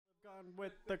on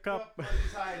with the cup.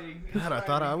 God, I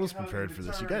thought I was prepared for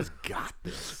this. You guys got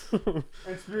this.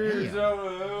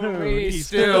 He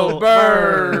still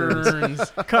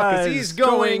burns because he's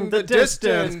going the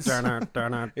distance.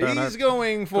 He's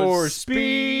going for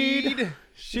speed. speed.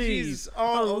 She's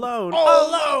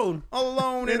alone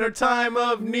Alone in her time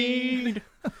of need.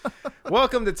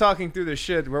 Welcome to Talking Through the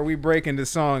Shit, where we break into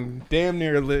song damn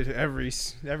near every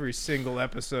single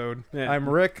episode. Yeah. I'm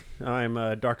Rick. I'm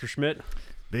Dr. Schmidt.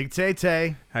 Big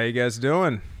Tay. How you guys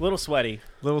doing? Little sweaty.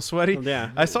 Little sweaty?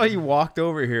 Yeah. I saw you walked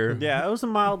over here. Yeah, it was a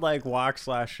mild walk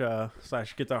slash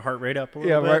get the heart rate up a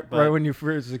little Yeah, bit. right when you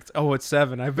first. It's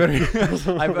 7. I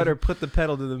better put the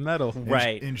pedal to the metal.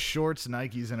 Right. In shorts,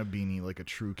 Nikes, and a beanie like a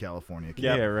true California kid.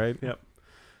 Yep. Yeah, right. Yep.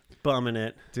 Bumming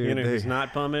it. Dude, you know who's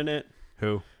not bumming it?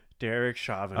 Who? Derek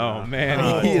Chauvin. Oh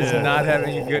man, he is not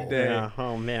having a good day. Yeah.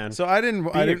 Oh man. So I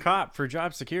didn't. Be a cop for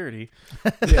job security.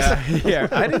 Yeah.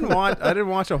 I didn't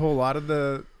watch a whole lot of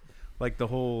the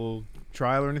whole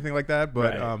trial or anything like that.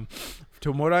 But Right.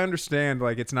 to what I understand,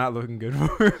 it's not looking good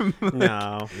for him.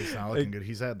 No. It's not looking good.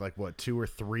 He's had 2 or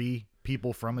 3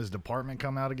 people from his department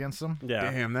come out against him.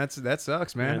 Yeah. Damn, that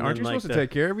sucks, man. And Aren't then, you supposed to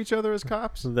take care of each other as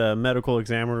cops? The medical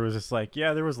examiner was just like,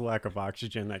 yeah, there was a lack of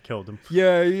oxygen that killed him.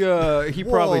 Yeah, he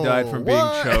probably Whoa, died from being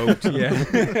what? choked.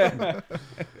 Yeah.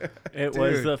 It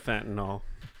was Dude. the fentanyl.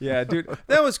 Yeah, dude,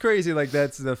 that was crazy.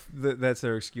 That's that's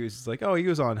their excuse. It's like, oh, he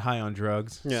was high on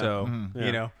drugs, Yeah. so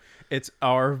Yeah. it's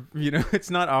it's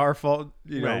not our fault.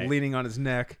 Right. Leaning on his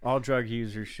neck. All drug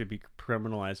users should be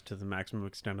criminalized to the maximum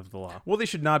extent of the law. Well, they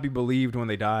should not be believed when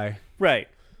they die. Right.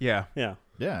 Yeah, Yeah.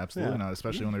 Yeah, absolutely Yeah. not,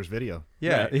 especially when there's video.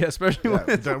 yeah, Right. yeah. Especially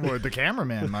Yeah, when the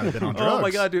cameraman might have been on drugs. oh my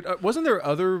god, dude, wasn't there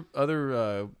other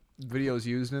videos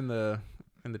used in the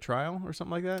trial or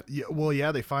something like that? Yeah, well,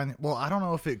 yeah, they find. Well, I don't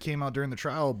know if it came out during the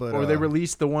trial, but Or they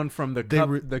released the one from the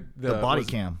the body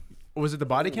cam. Was it the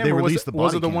body cam? They or was released it, the was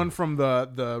body it the cam. one from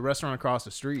the restaurant across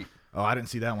the street? Oh, I didn't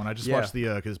see that one. I just Yeah. watched the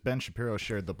because Ben Shapiro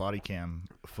shared the body cam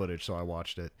footage, so I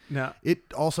watched it. No.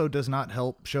 It also does not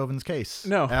help Chauvin's case.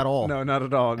 No, at all. No, not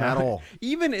at all. At all.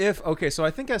 Even if so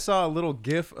I think I saw a little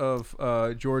GIF of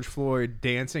George Floyd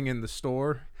dancing in the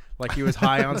store, like he was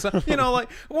high on something. Well,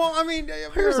 I mean, have you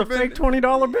Here's ever a been, fake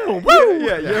 $20 bill. Woo!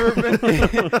 Yeah,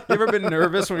 you ever been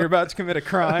nervous when you're about to commit a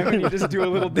crime and you just do a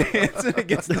little dance and it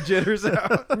gets the jitters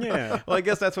out? Yeah. Well, I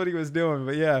guess that's what he was doing,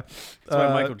 but yeah. That's why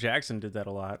Michael Jackson did that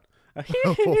a lot.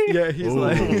 Yeah, he's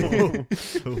like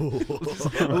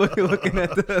Ooh. looking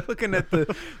at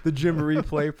the Jim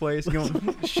replay place,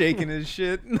 going shaking his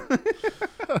shit.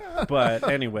 But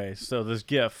anyway, so this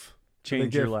GIF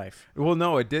changed your GIF. life. Well,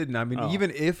 no, it didn't. I mean, Oh.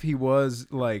 even if he was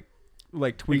like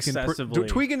tweaking, Excessively.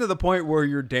 tweaking to the point where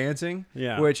you're dancing,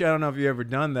 Yeah. which I don't know if you ever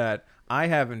done that. I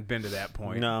haven't been to that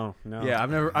point. No. Yeah, I've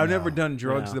never No. done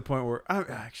drugs to No. the point where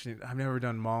I've never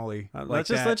done Molly. Let's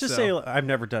just say I've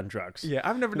never done drugs. Yeah,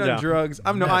 I've never done No. drugs.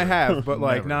 I Never. have, but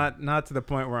Never. not to the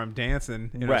point where I'm dancing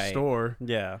in a Right. store.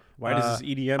 Yeah. Why does this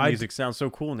EDM I- music sound so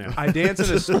cool now? I'll dance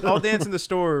in the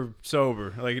store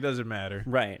sober. It doesn't matter.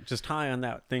 Right. Just high on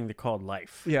that thing they called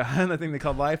life. Yeah, and the thing they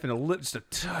call life, and just a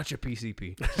touch of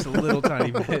PCP, just a little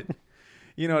tiny bit.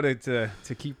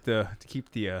 To keep the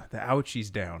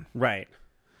ouchies down. Right.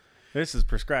 This is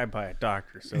prescribed by a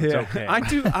doctor, so it's okay. I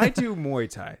do Muay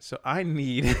Thai, so I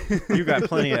need You got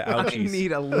plenty of I ouchies.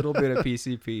 need a little bit of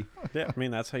PCP Yeah, I mean,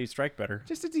 that's how you strike better.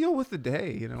 just to deal with the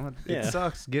day. It Yeah.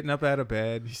 sucks getting up out of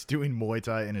bed. He's doing Muay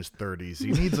Thai in his 30s.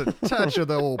 He needs a touch of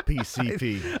the old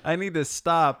PCP. I need to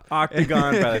stop.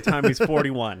 Octagon by the time he's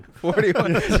 41.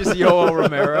 41, just Yoel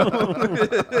Romero.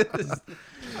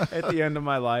 At the end of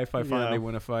my life, I finally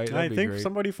win a fight. I That'd be think great.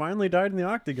 somebody finally died in the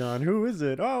Octagon. Who is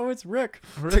it? Oh, it's Rick.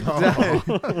 Rick died.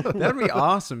 That'd be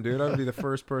awesome, dude. I'd be the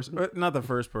first person. Not the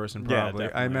first person, Yeah, probably. I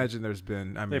definitely. imagine there's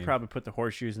been. I They mean, probably put the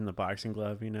horseshoes in the boxing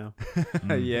glove, yeah. like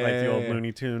the old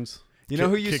Looney Tunes. You know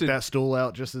who used kick to? that stool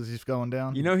out just as he's going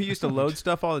down? You know who used to load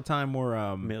stuff all the time? Were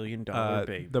 $1 million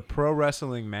baby. the pro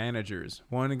wrestling managers.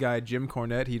 One guy, Jim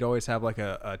Cornette, he'd always have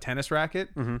a tennis racket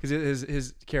because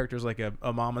his character's like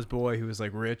a mama's boy who was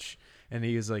rich. And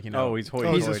he was like, Oh, he's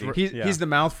hoity-toity. Yeah. He's the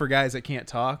mouth for guys that can't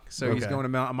talk. So he's Okay. going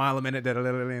a mile a minute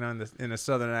in a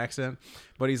southern accent.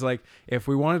 But he's like, if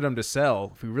we really wanted him to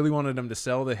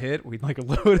sell the hit, we'd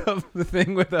load up the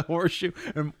thing with a horseshoe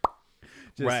and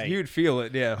just Right. you'd feel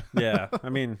it. Yeah. Yeah, I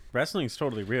mean, wrestling's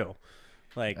totally real.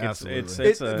 Absolutely.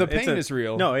 The pain is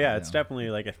real. No, yeah, it's Yeah. definitely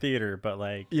like a theater, but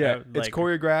It's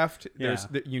choreographed. Yeah.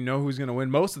 You know who's gonna win.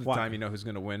 Most of the Why- time, you know who's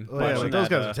gonna win. Oh, yeah, watching those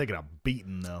that, guys are taking a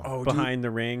beating, though. Oh, dude. behind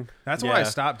the ring. That's why I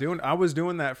stopped doing. I was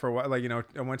doing that for a while.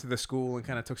 I went to the school and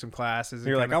kind of took some classes. And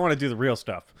You're like, I want to do the real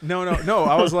stuff. no.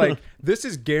 I was like, this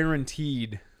is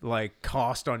guaranteed like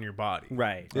cost on your body.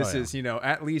 Right. This Oh, yeah. is,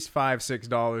 at least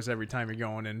 $5-6 every time you're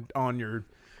going and on your,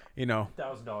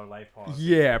 $1,000 life pause.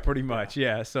 yeah, pretty much.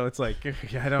 Yeah. So it's like,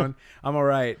 I'm all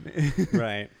right.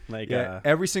 Right. Like, Yeah,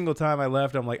 every single time I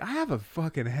left, I'm like, I have a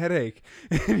fucking headache.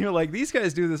 And you're like, these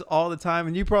guys do this all the time,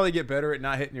 and you probably get better at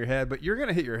not hitting your head, but you're going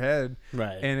to hit your head.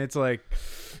 right. And it's like,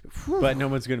 But no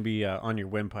one's going to be on your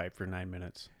windpipe for 9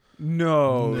 minutes.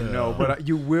 no, but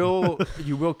you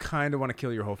will kind of want to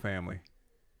kill your whole family.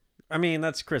 I mean,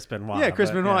 that's Chris Benoit. Yeah,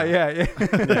 Chris but, Benoit, yeah.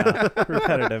 yeah.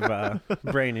 Repetitive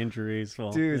brain injuries.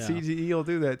 Well, Dude, yeah. CTE will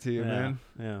do that to you, Yeah. man.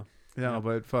 Yeah. No, Yeah.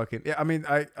 but fucking, yeah, I mean,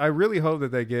 I really hope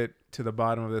that they get to the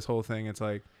bottom of this whole thing. It's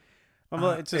like,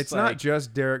 Well, it's just it's not like-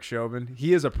 just Derek Chauvin.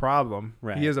 He is a problem.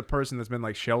 Right. He is a person that's been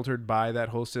like sheltered by that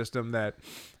whole system that,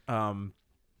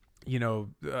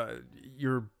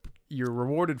 you're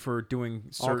rewarded for doing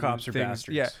certain All cops are things.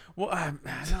 bastards. Yeah. Well,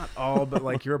 not all, but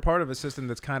like you're a part of a system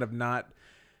that's kind of not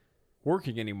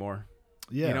working anymore.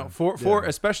 Yeah. For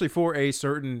especially for a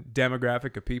certain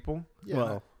demographic of people. Yeah,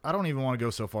 well- I don't even want to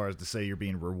go so far as to say you're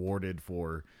being rewarded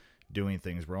for doing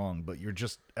things wrong, but you're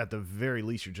just, at the very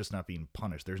least, you're just not being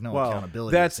punished. There's no Well,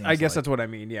 accountability. it seems I guess like. that's what I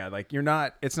mean. Yeah, like you're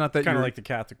not. It's not that kind you're of like the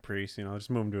Catholic priest, just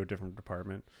move him to a different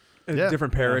department. a Yeah.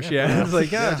 different parish. Yeah. Yeah, it's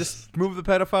like Yeah. just move the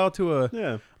pedophile to a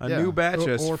Yeah. Yeah. new batch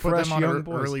of or put fresh them on young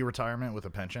boys. early retirement with a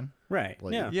pension. Right.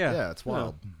 Like, yeah. Yeah. it's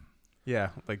wild. Yeah,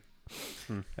 like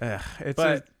it's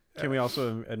But can we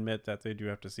also admit that they do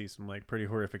have to see some like pretty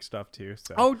horrific stuff too?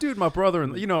 So. oh, dude, my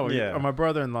brother-in-law. Yeah. My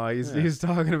brother-in-law. Yeah. He's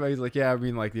talking about. He's like, yeah, I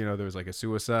mean, like there was like a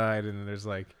suicide, and then there's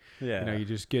like, yeah. you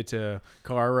just get to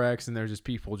car wrecks, and there's just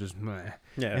people just, meh.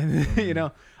 yeah.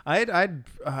 And I'd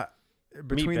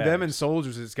between them and bags.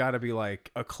 soldiers, it's got to be like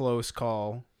a close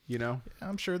call,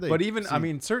 I'm sure they. But even, I see-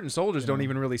 mean, certain soldiers don't Yeah.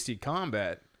 even really see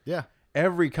combat. yeah,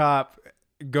 Every cop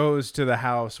goes to the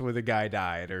house where the guy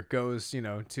died, or goes, to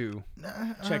Check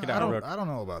it I out, don't, Rook. I don't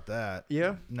know about that.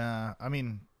 yeah. Nah, I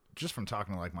mean, just from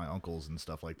talking to like my uncles and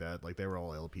stuff like that, like they were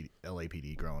all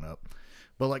LAPD growing up,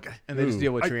 but like, And they just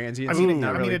deal with I- transients, I mean,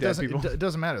 not really it dead doesn't. people. It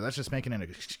doesn't matter. That's just making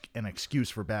an excuse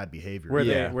for bad behavior. Where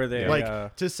Yeah. they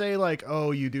like to say like,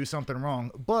 oh, you do something wrong,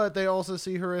 but they also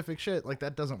see horrific shit. Like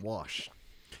that doesn't wash.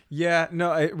 Yeah,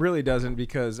 no, it really doesn't,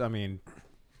 because I mean,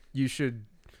 you shouldn't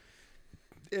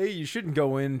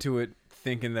go into it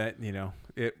thinking that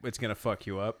it's gonna fuck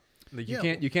you up. Like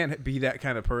you can't be that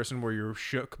kind of person where you're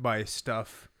shook by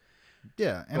stuff.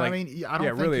 Yeah, and Like, I mean, I don't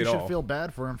think really you at should all. feel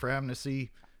bad for him for having to see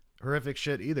horrific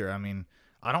shit either. I mean,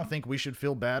 I don't think we should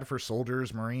feel bad for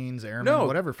soldiers, Marines, airmen, No,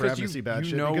 whatever, for 'cause having to see bad you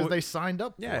shit know because what- they signed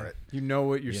up Yeah, for it. you know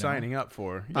what you're You know? signing up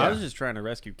for. I Yeah. was just trying to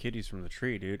rescue kitties from the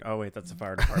tree, dude. Oh wait, that's the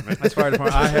fire department. That's fire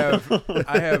department.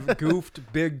 I have goofed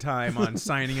big time on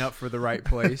signing up for the right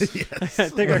place. I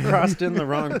think I crossed in the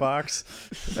wrong box.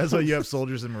 That's why you have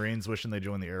soldiers and Marines wishing they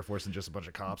joined the Air Force and just a bunch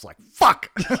of cops like, fuck!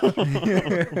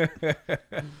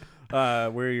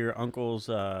 Were your uncles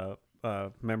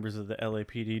members of the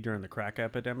LAPD during the crack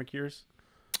epidemic years?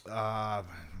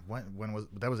 When was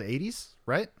that? Was the 80s,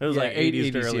 right? It was like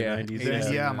 80s to early yeah. 90s.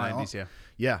 80s, Yeah, and my 90s, yeah.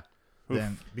 Yeah.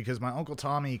 Then because my uncle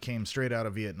Tommy came straight out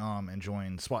of Vietnam and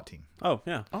joined SWAT team. Oh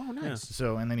yeah. Oh, nice.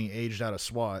 So and then he aged out of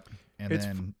SWAT and It's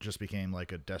then just became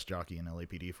like a desk jockey in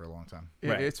LAPD for a long time.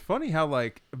 Right. It's funny how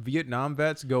like Vietnam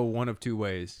vets go one of two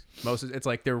ways. It's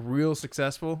like they're real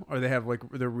successful, or they have like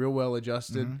they're real well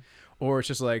adjusted, or it's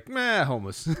just like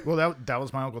homeless. Well, that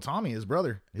was my uncle Tommy, his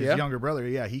brother, his Yeah? younger brother.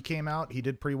 Yeah, he came out. He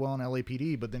did pretty well in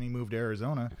LAPD, but then he moved to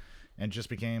Arizona and just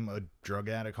became a drug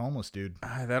addict, homeless dude.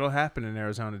 That'll happen in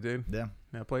Arizona, dude. Yeah.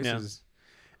 That place Yeah. is.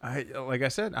 Like I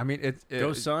said, I mean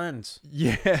Go Suns.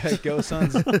 Yeah, go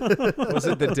Suns. Was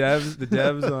it the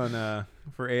devs on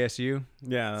for ASU?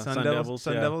 Yeah, Sun Devils.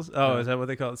 Sun yeah. Devils. Oh, Yeah. is that what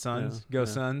they call it? Suns. Yeah, Go yeah.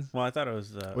 Suns. Well, I thought it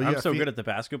was. Well, you I'm got so Phe- good at the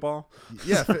basketball.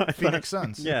 Yeah, Phoenix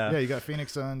Suns. Yeah. Yeah, you got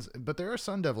Phoenix Suns, but there are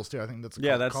Sun Devils too. I think that's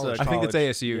Yeah, that's college. I think it's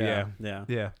college. ASU, yeah. yeah,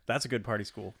 Yeah, That's a good party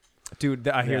school. dude.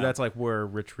 I hear Yeah. that's like where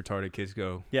rich retarded kids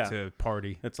go Yeah. to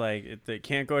party. It's like they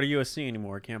can't go to USC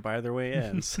anymore. Can't buy their way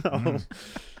in. So Mm-hmm.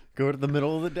 go to the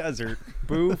middle of the desert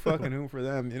Boo fucking who for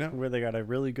them, where they got a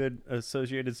really good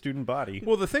associated student body.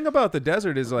 Well, the thing about the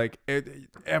desert is like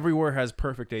everywhere has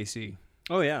perfect AC.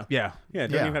 Oh yeah, Yeah, yeah.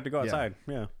 Don't Yeah, even have to go yeah. outside.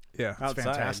 Yeah, yeah. It's outside.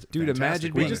 fantastic. Dude, Fantastic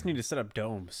imagine We being- just need to set up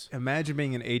domes. Imagine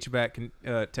being an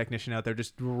HVAC technician out there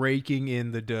just raking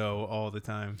in the dough all the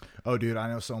time. Oh, dude, I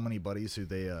know so many buddies who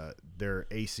they're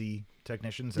AC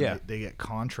technicians and Yeah. they get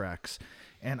contracts,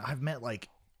 and I've met like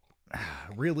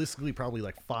realistically probably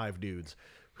like 5 dudes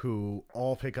who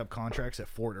all pick up contracts at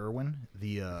Fort Irwin,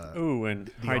 the Ooh,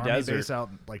 and high Army desert. base out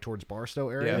like towards Barstow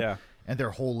area, Yeah. and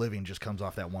their whole living just comes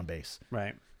off that one base.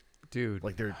 Right. dude.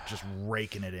 Like they're just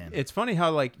raking it in. It's funny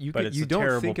how like But it's you a don't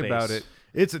terrible think about base. it.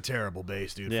 It's a terrible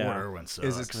base, dude. Yeah. Fort Irwin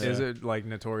sucks. Is it like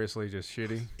notoriously just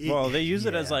shitty? Well, they use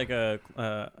it as Yeah.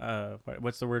 like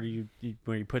what's the word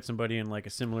when you put somebody in like a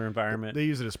similar environment? They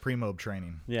use it as pre-mob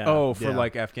training. Yeah. Oh, for Yeah.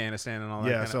 like Afghanistan and all that.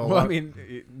 Yeah, kind so a of, well, I lot-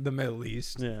 mean, the Middle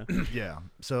East. Yeah. Yeah.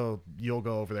 So you'll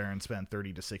go over there and spend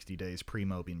 30 to 60 days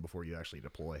pre-mobbing before you actually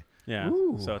deploy. Yeah.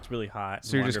 Ooh. So it's really hot.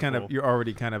 So you're just kind of wonderful. you're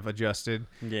already kind of adjusted,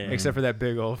 yeah. except for that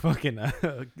big old fucking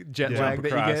jet Yeah. lag Jump that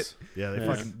you across. get. Yeah,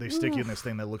 Yeah. they stick you in this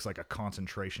thing that looks like a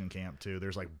concentration camp too.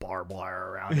 There's like barbed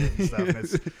wire around it and stuff. And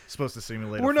it's supposed to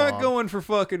simulate. We're a not fog. going for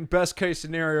fucking best case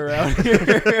scenario around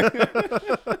here.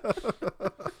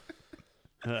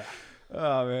 Ugh.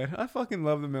 Oh man, I fucking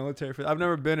love the military. I've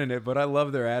never been in it, but I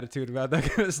love their attitude about that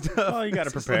kind of stuff. Well, you got to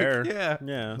It's just like, prepare. yeah,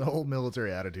 Yeah. The whole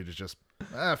military attitude is just,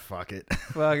 fuck it.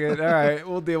 fuck it. All right,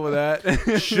 we'll deal with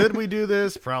that. Should we do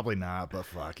this? Probably not, but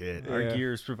fuck it. Our Yeah.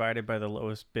 gear is provided by the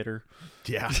lowest bidder.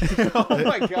 Yeah. Oh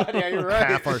my god, yeah, you're right.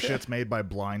 Half our shit's made by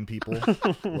blind people.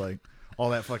 Like all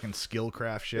that fucking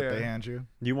skillcraft shit they Yeah. hand you.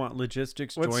 You want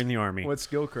logistics? What's- Join the army. What's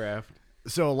skillcraft?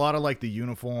 So a lot of like the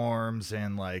uniforms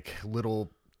and like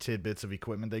little tidbits of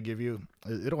equipment they give you,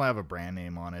 it'll have a brand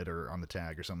name on it or on the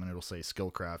tag or something. It'll say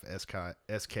Skillcraft,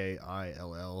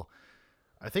 SKILL.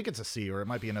 I think it's a C or it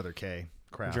might be another K.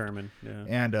 Craft. German? Yeah.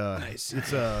 And it's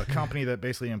a company that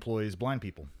basically employs blind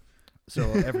people. So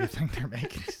everything they're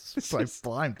making is by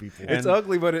blind people. It's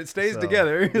ugly, but it stays So,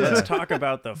 together. Let's talk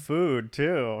about the food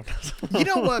too. You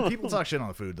know what? People talk shit on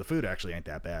the food. The food actually ain't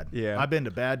that bad. Yeah. I've been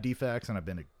to bad defects and I've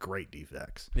been to great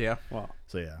defects. Yeah, Well,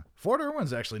 So yeah, Fort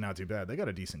Irwin's actually not too bad. They got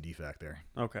a decent defect there.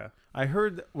 okay. I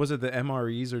heard. Was it the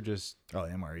MREs or just? Oh,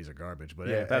 MREs are garbage, but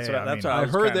Yeah, That's hey, what I that's mean, what I I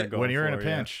was heard kinda that going when you're in a for,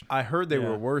 yeah. pinch, I heard they Yeah.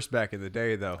 were worse back in the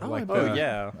day, though. Oh, like I the, believe Oh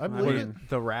yeah. I believe it.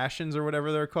 the rations or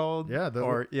whatever they're called. Yeah,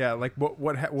 or yeah, like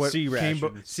what Sea came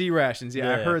rations. sea rations. Yeah,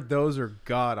 I Yeah. heard those are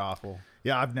god awful.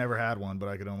 yeah, I've never had one, but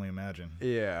I could only imagine.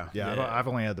 Yeah, Yeah, Yeah. I've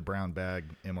only had the brown bag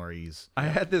MREs. I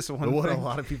had this But one. what a thing.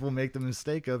 lot of people make the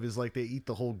mistake of is like they eat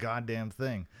the whole goddamn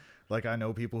thing. Like I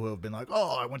know people who have been like,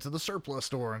 "Oh, I went to the surplus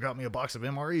store and got me a box of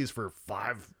MREs for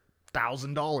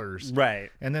 $5,000." Right.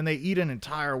 And then they eat an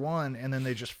entire one, and then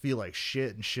they just feel like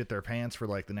shit and shit their pants for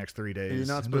like the next 3 days. You're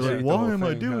not And they're supposed to like, eat the why whole am I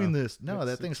thing, doing huh? this? No, It's-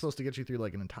 that thing's supposed to get you through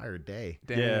like an entire day.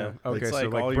 Damn. Yeah. Okay, It's so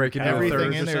like like all your breaking down calories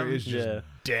Everything thirds in or there something? is just Yeah.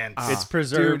 dense. It's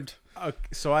preserved.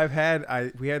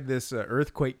 So we had this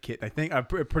earthquake kit. I think I'm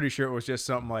pretty sure it was just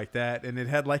something like that, and it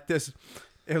had like this.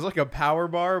 It was like a power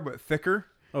bar but thicker,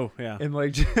 Oh yeah. and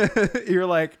like you're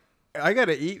like, I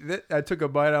gotta eat that. I took a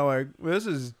bite. I'm like, this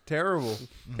is terrible.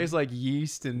 Tastes like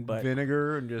yeast and But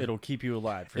vinegar and just. It'll keep you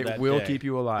alive for It that will day. keep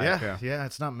you alive. yeah,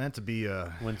 it's not meant to be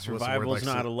When what's the word, survival's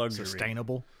not a luxury.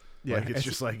 sustainable. Yeah, Like it's it's-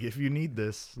 just like if you need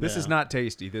this. This is Yeah. not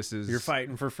tasty. This is You're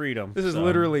fighting for freedom. This is so-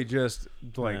 literally just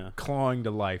like Yeah. clawing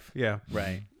to life. Yeah.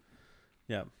 right.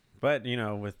 Yeah. But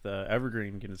with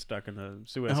Evergreen getting stuck in the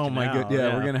Suez Oh my Canal, god.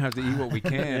 Yeah, we're gonna have to eat what we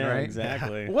can, yeah, right?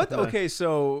 Exactly. What? Okay,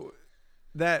 so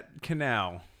that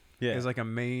canal Yeah. is like a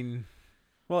main.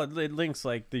 Well, it links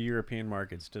like the European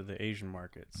markets to the Asian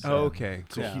markets. Oh, okay.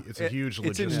 It's, a, Yeah. it's a huge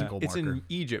It's in, logistical it's marker. in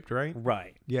Egypt, right?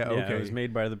 Right. Yeah, okay. It was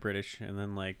made by the British, and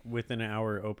then like within an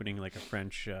hour opening, like a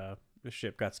French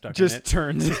ship got stuck Just in it.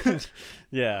 turns.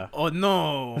 Yeah. Oh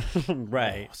no!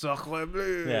 Right. Sacre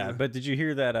bleu. Yeah. But did you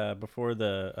hear that before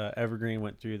the Evergreen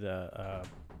went through the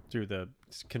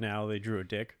canal, they drew a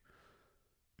dick?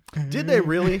 Did they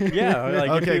really? Yeah. Like,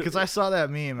 if Okay, you- because I saw that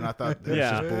meme and I thought that was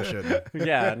Yeah. just bullshit.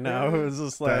 Yeah. No, it was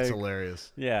just like. That's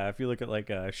hilarious. Yeah, if you look at like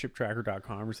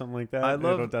shiptracker.com or something like that, I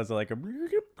love- it does like a.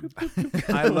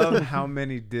 I love how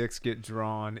many dicks get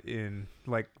drawn in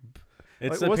like.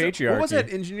 It's like, the was it- patriarchy. What was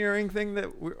that engineering thing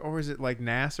or was it like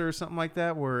NASA or something like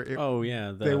that where it, Oh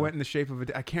yeah, they went in the shape of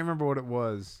a? I can't remember what it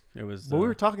was. It was. But we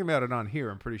were talking about it on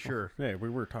here. I'm pretty sure. Yeah, we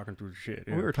were talking through shit.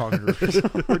 We were talking.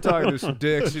 We're talking through some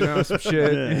dicks, some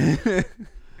shit.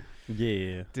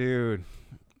 Yeah. Dude,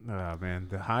 oh man,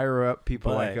 the higher up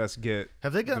people like But- us get,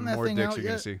 Have they the gotten that more thing dicks out you're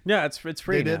gonna yet? see. Yeah, it's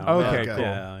free They did? now. Okay, yeah, cool.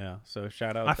 Yeah. So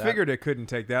shout out. I that. figured it couldn't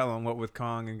take that long. What with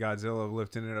Kong and Godzilla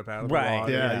lifting it up out of the Right,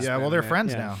 water. Yeah, Yeah. yeah. Well, they're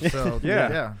friends Yeah. now. So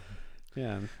Yeah.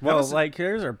 Yeah. Well, was- like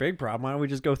here's our big problem. Why don't we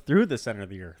just go through the center of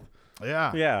the earth?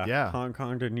 yeah, Yeah. Hong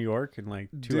Kong to New York in like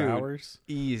 2 Dude. hours.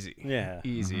 Easy. Yeah.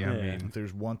 Easy. I Yeah. mean, If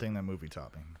there's one thing that movie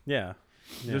topping. Yeah.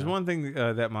 there's one thing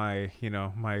that my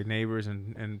neighbors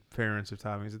and parents have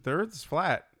taught me is that the Earth is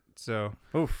flat. So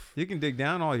Oof. you can dig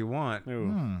down all you want.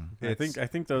 Ooh. I It's-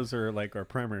 think those are like our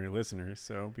primary listeners.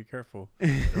 So be careful. Oh,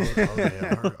 they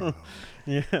are. Oh.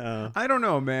 Yeah. I don't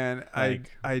know, man. Like-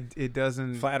 It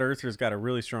doesn't. Flat Earthers got a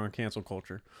really strong cancel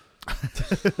culture.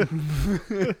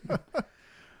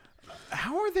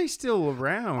 How are they still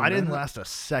around? I didn't last a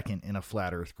second in a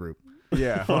flat Earth group.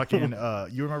 Yeah. Fucking,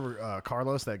 you remember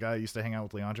Carlos, that guy who used to hang out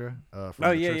with Leandra? Oh,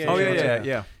 the yeah, church yeah, that Oh she yeah, went to? yeah,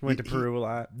 yeah. Went to Peru a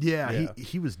lot. Yeah, Yeah.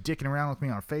 he was dicking around with me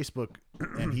on Facebook,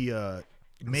 and he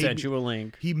Sent you a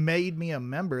link. he made me a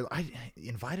member.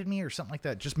 Invited me or something like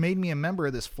that. Just made me a member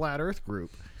of this flat Earth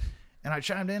group, and I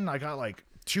chimed in. And I got like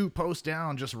 2 posts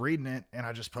down just reading it, and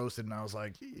I just posted, and I was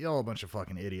like, "Y'all a bunch of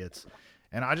fucking idiots."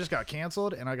 And I just got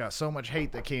canceled, and I got so much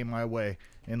hate that came my way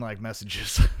in like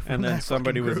messages. And then that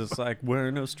somebody fucking was group. just like, "We're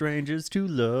no strangers to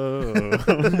love.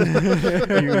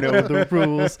 You know the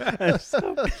rules."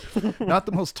 Not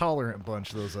the most tolerant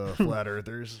bunch, those flat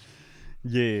earthers.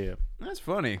 Yeah. That's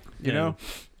funny. You Yeah. know,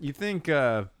 you think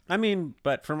I mean,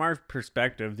 but from our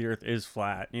perspective, the Earth is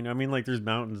flat. You know, I mean, like there's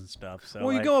mountains and stuff. So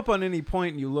well, you like- go up on any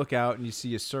point and you look out and you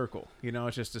see a circle. You know,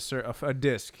 it's just a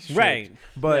disc, shaped. right?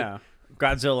 But yeah.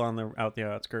 Godzilla on the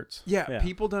outskirts. yeah,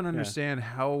 people don't understand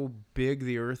how big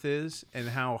the Earth is and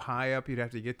how high up you'd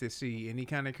have to get to see any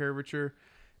kind of curvature.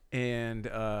 And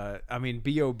I mean,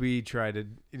 B.O.B. tried to.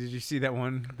 Did you see that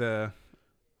one?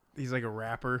 He's like a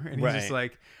rapper, and he's just Right.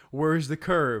 like, "Where's the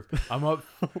curve? I'm up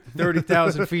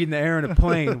 30,000 feet in the air in a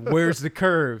plane. Where's the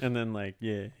curve?" And then like,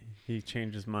 yeah, he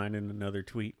changed his mind in another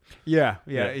tweet. Yeah.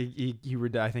 Yeah. He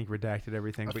I think redacted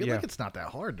everything, I but feel yeah, like it's not that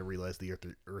hard to realize the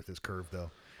Earth is curved,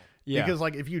 though. yeah. Because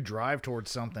like if you drive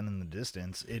towards something in the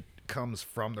distance, it comes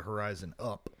from the horizon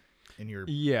up, and you're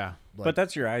yeah. like, But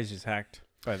that's your eyes just hacked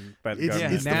by the it's,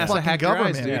 government. it's the NASA fucking hacked your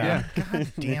eyes, government. dude, man. yeah.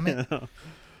 God damn it.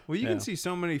 Well, you Yeah. can see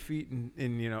so many feet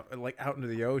in you know, like out into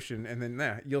the ocean, and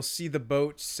then you'll see the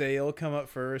boat sail come up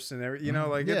first, and you know,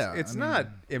 like Yeah, it's I not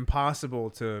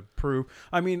impossible to prove.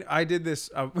 I mean, I did this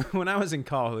when I was in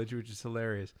college, which is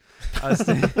hilarious.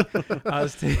 I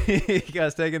was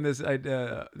taking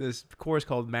this course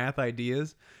called Math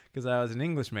Ideas because I was an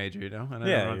English major, you know, and I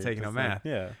don't want to take no just like, math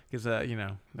yeah, because you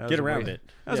know that was get a around waste-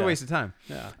 it. That was a Yeah. waste of time.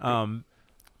 Yeah.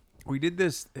 We did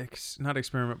this not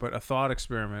experiment, but a thought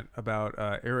experiment about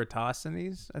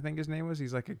Eratosthenes. I think his name was.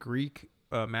 He's like a Greek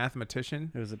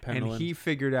mathematician, It was a and pendulum. he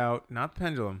figured out not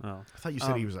pendulum. Oh, I thought you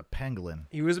said he was a pangolin.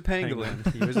 He was a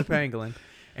pangolin. He was a pangolin,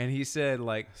 and he said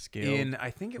like Scaled in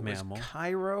I think it mammal. was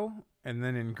Cairo, and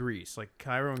then in Greece. Like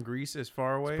Cairo and Greece is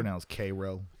far away. It's pronounced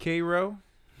Cairo. Cairo,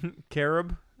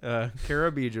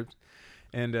 Carib, Egypt,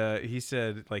 and he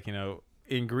said like, you know,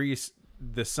 in Greece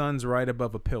the sun's right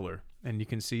above a pillar and you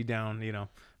can see down, you know,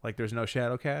 like there's no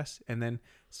shadow cast, and then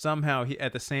somehow he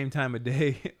at the same time of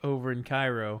day over in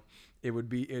Cairo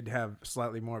it'd have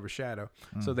slightly more of a shadow.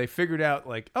 So they figured out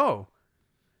like, oh,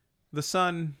 the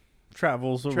sun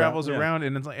travels yeah. around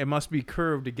and it's like, it must be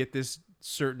curved to get this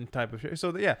certain type of shape.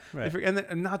 So yeah, Right.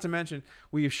 and not to mention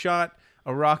we've shot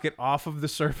a rocket off of the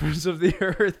surface of the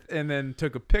Earth and then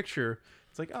took a picture.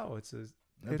 It's like, oh, That it's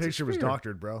a picture was sphere.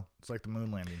 doctored, bro. It's like the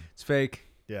moon landing. It's fake.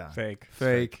 Yeah. Fake.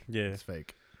 Fake. Yeah. It's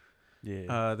fake.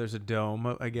 Yeah. There's a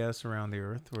dome, I guess, around the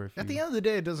Earth. Where if At the you, end of the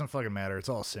day, it doesn't fucking matter. It's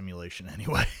all simulation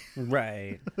anyway.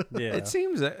 right. Yeah. it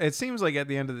seems like at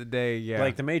the end of the day, yeah.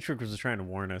 like the Matrix was trying to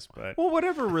warn us, but well,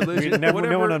 whatever religion, no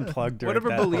whatever, one unplugged her.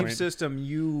 whatever at that belief point. system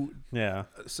you Yeah.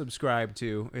 subscribe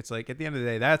to, it's like at the end of the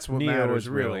day, that's what Neo matters is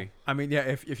really. real. I mean, yeah,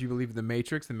 if you believe the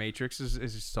Matrix is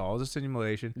just all a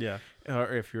simulation. Yeah. Or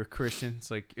if you're a Christian,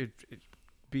 it's like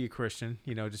be a Christian.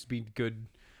 You know, just be good.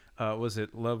 Was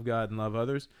it love God and love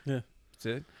others? Yeah. That's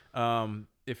it.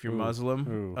 If you're Ooh. Muslim,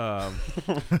 Ooh.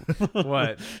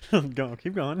 what? Go.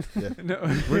 Keep going. No,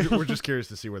 We're just curious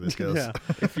to see where this goes. Yeah.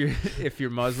 if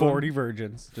you're Muslim, 40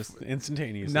 virgins, just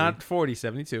instantaneously. not 40,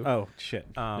 72. Oh shit.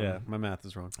 Um, Yeah, my math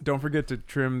is wrong. Don't forget to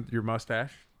trim your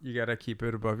mustache. You gotta keep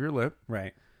it above your lip.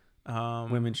 Right.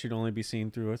 Women, Women should only be seen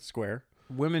through a square.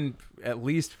 women at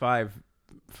least five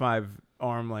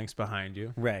arm lengths behind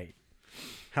you. Right.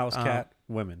 House cat.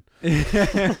 Women.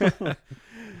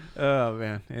 Oh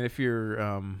man! And if you're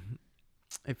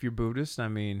Buddhist, I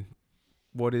mean,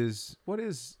 what is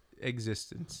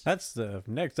existence? That's the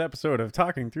next episode of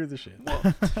Talking Through the Shit.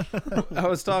 I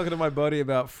was talking to my buddy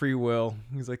about free will.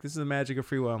 He's like, "This is the magic of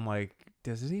free will." I'm like,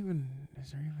 is there even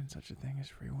such a thing as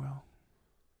free will?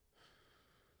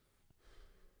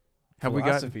 Have we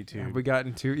Philosophy gotten? too. Have we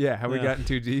gotten too? Yeah. Have we Yeah. gotten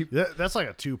too deep? That's like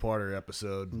a 2-parter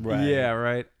episode. Right. Yeah.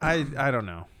 Right. I don't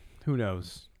know. Who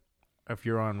knows? If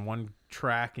you're on one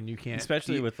track and you can't,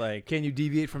 Especially with like can you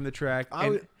deviate from the track?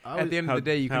 And at the end how- of the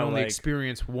day, you can how, only like-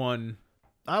 experience one.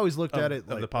 I always looked of- at it of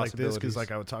the like this possibilities. because like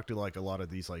I would talk to like a lot of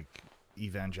these like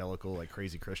evangelical like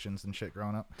crazy Christians and shit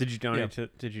growing up. Did you donate to?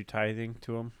 Did you tithing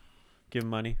to them? Give 'em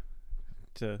money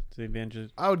to the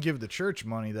evangelists? I would give the church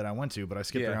money that I went to, but I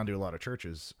skipped Yeah. around to a lot of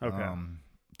churches. Okay.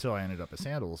 Until I ended up at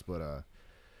Sandals, but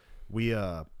we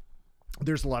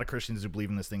there's a lot of Christians who believe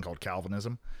in this thing called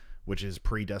Calvinism, which is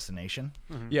predestination.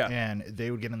 Yeah. And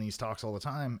they would get in these talks all the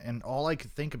time. And all I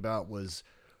could think about was,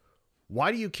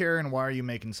 why do you care and why are you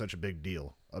making such a big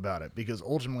deal about it? Because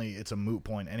ultimately it's a moot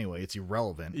point anyway. It's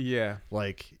irrelevant. Yeah.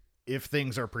 Like, if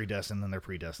things are predestined, then they're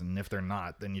predestined. And if they're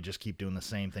not, then you just keep doing the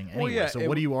same thing anyway. Well, yeah, so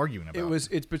what are you arguing about?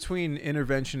 It's between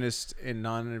interventionist and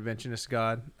non-interventionist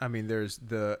God. I mean, there's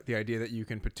the idea that you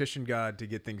can petition God to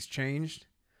get things changed,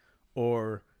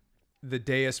 or the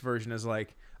deist version is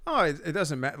like, oh, it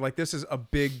doesn't matter. Like, this is a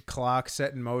big clock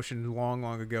set in motion long,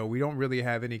 long ago. We don't really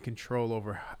have any control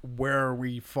over where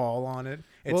we fall on it.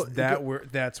 It's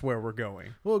that's where we're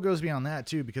going. Well, it goes beyond that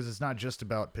too, because it's not just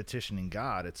about petitioning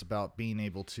God. It's about being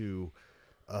able to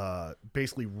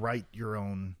basically write your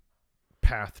own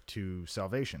path to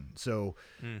salvation. So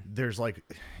there's like,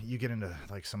 you get into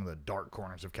like some of the dark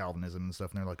corners of Calvinism and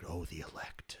stuff, and they're like, oh, the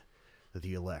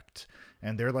elect,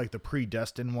 and they're like the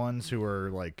predestined ones who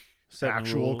are like Setting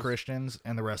actual rules. Christians,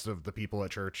 and the rest of the people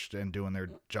at church and doing their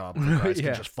job for Christ Yeah.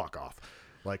 can just fuck off.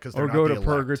 Like, because Or go to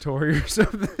purgatory or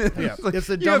something. Yeah, Like, it's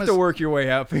the you have to dumbest. work your way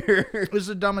up here. It's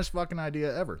the dumbest fucking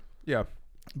idea ever. Yeah.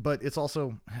 But it's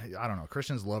also, I don't know,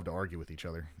 Christians love to argue with each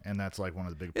other, and that's like one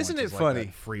of the big points. Isn't it is like funny?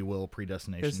 that free will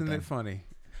predestination Isn't thing. it funny?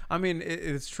 I mean,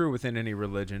 it's true within any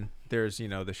religion. There's,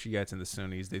 the Shiites and the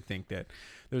Sunnis. They think that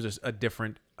there's a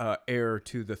different heir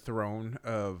to the throne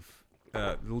of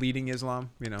leading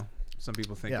Islam. Some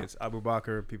people think Yeah. it's Abu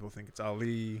Bakr. People think it's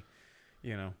Ali.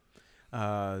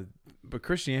 But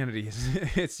Christianity is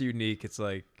it's unique. It's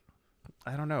like,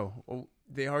 I don't know.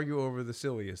 They argue over the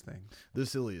silliest things. The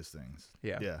silliest things.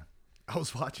 Yeah. Yeah. I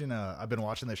was watching, I've been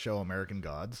watching the show American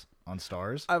Gods on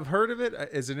Stars. I've heard of it.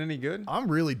 Is it any good? I'm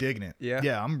really digging it. Yeah?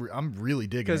 Yeah, I'm really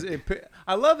digging Because it.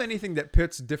 I love anything that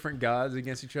pits different gods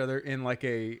against each other in like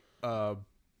a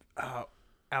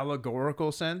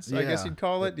allegorical sense, I guess Yeah. you'd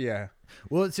call it. Yeah.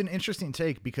 Well, it's an interesting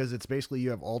take because it's basically you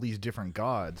have all these different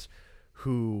gods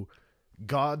who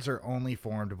gods are only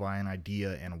formed by an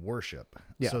idea and worship.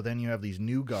 Yeah. So then you have these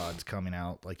new gods coming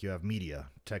out, like you have media,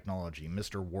 technology,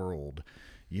 Mr. World,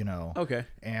 Okay.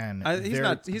 And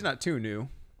He's not too new.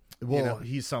 well,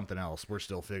 he's something else. We're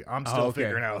still I'm still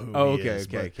figuring out who he is.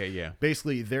 but Okay, yeah.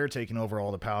 basically they're taking over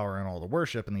all the power and all the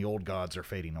worship, and the old gods are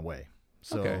fading away.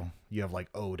 So Okay. you have like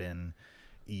Odin,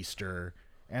 Easter,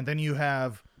 and then you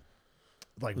have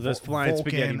like Those flying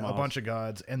spaghetti Vulcan, a balls. bunch of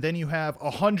gods, and then you have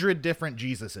 100 different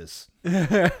Jesuses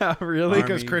Really?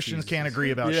 because Army Christians can't Jesus. agree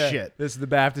about Yeah. shit. This is the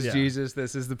Baptist Yeah. Jesus.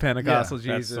 This is the Pentecostal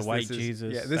Yeah, Jesus. that's the white this is-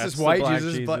 Jesus. Yeah, this That's is the white black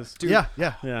Jesus. Jesus. Dude, Yeah.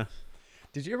 Yeah,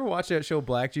 did you ever watch that show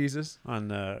Black Jesus on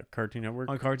Cartoon Network.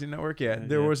 on Cartoon Network? Yeah.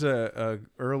 There Yeah. was a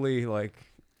early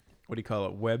what do you call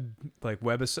it?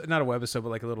 Webisode, not a webisode, but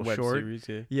like a little Web short. series.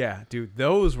 Yeah. Yeah, dude,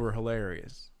 those were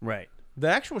hilarious. Right. The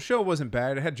actual show wasn't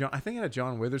bad. It had I think it had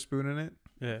John Witherspoon in it.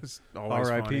 Yeah. It's always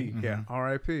R.I.P.. funny. Yeah,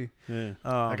 R.I.P. Yeah.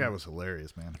 That guy was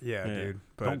hilarious, man. Yeah, Yeah. dude.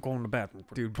 But Don't go in the bathroom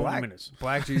for dude, 20 minutes.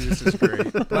 Black Jesus is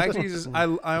great. Black Jesus, I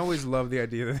always love the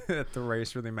idea that the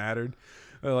race really mattered.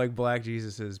 Like Black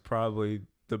Jesus is probably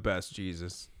the best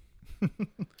Jesus.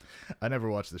 I never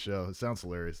watched the show. It sounds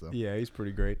hilarious though. Yeah, he's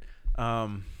pretty great.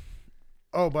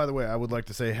 Oh, by the way, I would like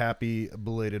to say happy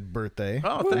belated birthday.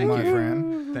 Oh, thank my you.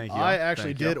 friend. Thank you. I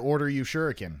actually Thank you. did order you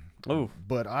shuriken, Oh,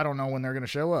 but I don't know when they're going to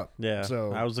show up. yeah.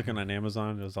 So I was looking on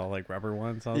Amazon. It was all like rubber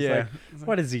ones. I was Yeah. like,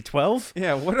 what is he, 12?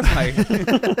 Yeah, what am I?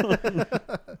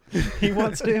 He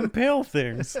wants to impale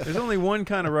things. There's only one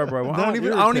kind of rubber I want. I Not don't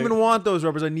even irritate. want those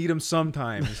rubbers. I need them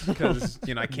sometimes because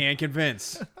I can't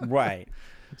convince. Right.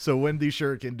 So when these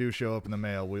shuriken do show up in the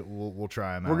mail, we'll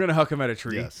try them out. We're gonna huck them at a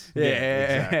tree. Yes.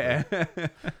 Yeah.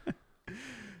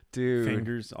 Dude.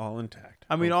 Fingers all intact.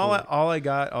 I mean, Hopefully.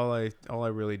 all I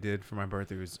really did for my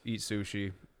birthday was eat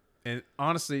sushi. And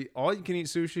honestly, all you can eat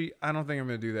sushi, I don't think I'm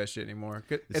gonna do that shit anymore.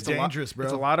 It's a lot- dangerous, bro.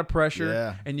 It's a lot of pressure.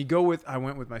 Yeah. And I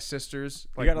went with my sisters.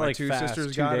 You gotta my like two fast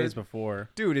sisters 2 got days it. before.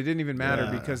 Dude, it didn't even matter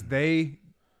Yeah. because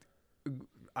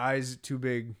eyes too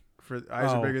big are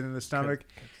Oh, bigger than the stomach,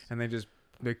 and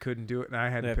they couldn't do it, and I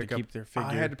had They to have to pick up. keep their I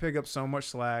figure. had to pick up so much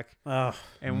slack, Oh,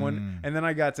 and then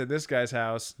I got to this guy's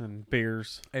house, and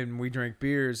beers. and we drank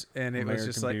beers, and it was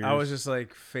just like American I was beers. just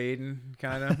like fading,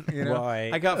 kind of.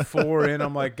 Right. I got 4 in.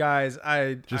 I'm like, guys,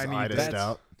 I Just need Ida this.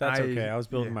 Stout. That's I- okay. I was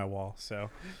building yeah. my wall, so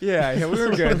Yeah, we were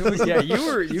good. Yeah,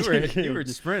 you were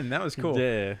sprinting. That was cool.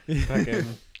 Yeah. Fucking.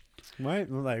 Like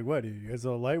what? Are you guys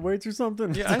all lightweights or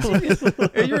something? Yeah,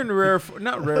 you're in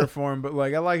not rare form, but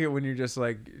like I like it when you're just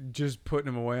putting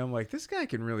them away. I'm like, this guy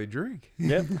can really drink.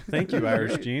 Yep. Thank you,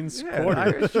 Irish jeans. Yeah, Quarter.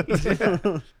 Irish jeans, yeah.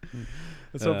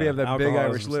 Let's hope you have that big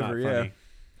Irish alcoholism's not liver. Yeah.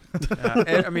 funny.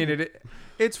 And, I mean,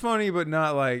 it's funny, but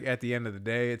not like at the end of the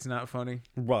day, it's not funny.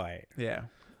 Right. Yeah.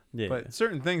 Yeah. But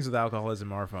certain things with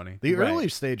alcoholism are funny. The Right. early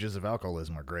stages of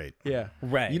alcoholism are great. Yeah.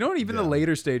 Right. You know what? Even the Yeah.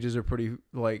 later stages are pretty,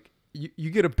 like,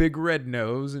 you get a big red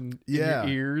nose and in Yeah.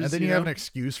 your ears. And then you have an know?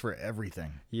 excuse for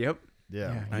everything. Yep.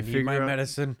 Yeah. I You need figure my out-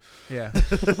 medicine. Yeah.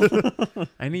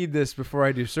 I need this before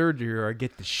I do surgery or I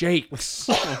get the shakes.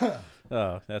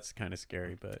 Oh, that's kind of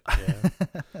scary, but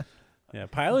yeah. Yeah,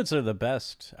 pilots are the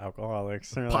best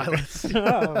alcoholics. They're like, Pilots.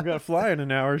 oh, I'm gonna fly in an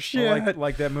hour. Shit.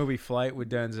 like that movie Flight with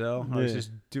Denzel. I was Yeah.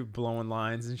 just blowing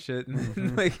lines and shit.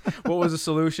 And like, what was the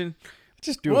solution?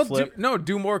 Just do a flip.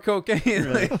 Do more cocaine.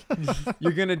 Right. Like,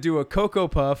 you're gonna do a Cocoa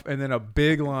Puff and then a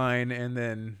big line and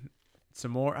then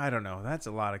some more. I don't know. That's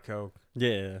a lot of coke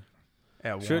Yeah.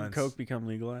 at Should once. coke become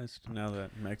legalized now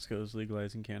that Mexico's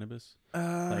legalizing cannabis?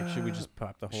 Like, should we just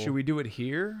pop the whole? Should we do it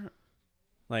here?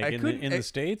 like I in couldn't- the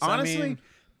states? Honestly, I mean,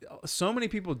 so many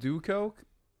people do coke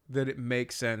that it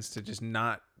makes sense to just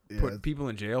not Yeah, put people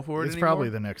in jail for it it's anymore. probably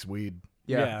the next weed.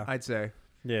 yeah, Yeah. I'd say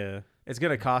yeah, it's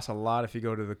gonna cost a lot if you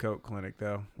go to the coke clinic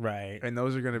though, right. and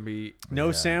those are gonna be No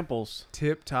Yeah. samples.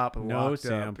 tip top No locked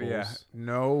up. Yeah, samples.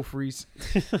 no free.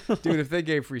 Dude, if they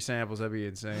gave free samples, that'd be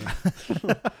insane.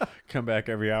 Come back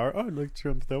every hour. Oh, I'd like to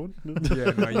try that one.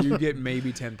 Yeah, no, you get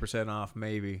maybe 10% off,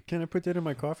 maybe. Can I put that in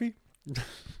my coffee?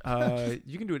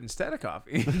 You can do it instead of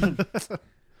coffee,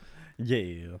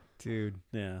 Yeah. dude.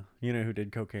 Yeah. You know who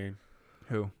did cocaine?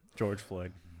 Who? George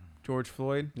Floyd. George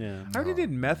Floyd. Yeah. I already Oh.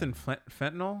 did meth and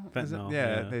fentanyl. Is it? Fentanyl,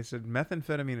 Yeah, yeah. they said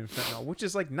methamphetamine and fentanyl, which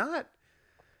is like not.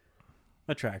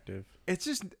 Attractive. It's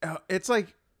just it's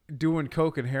like doing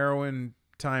coke and heroin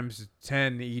times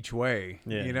 10 each way.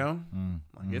 Yeah. You know, Mm,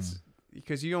 like it's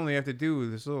because you only have to do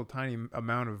this little tiny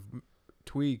amount of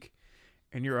tweak,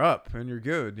 and you're up and you're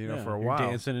good. You know, Yeah, for a you're while.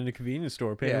 dancing in a convenience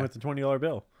store, paying Yeah. with a $20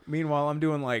 bill. Meanwhile, I'm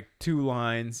doing like 2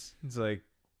 lines. It's like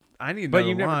I need. But another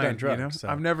you've never done line, drugs, You know? so-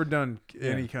 I've never done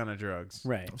any Yeah. kind of drugs.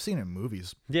 Right. I've seen it in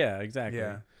movies. Yeah. Exactly.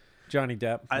 Yeah. Johnny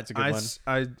Depp. That's a good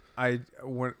one. I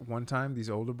went one time. These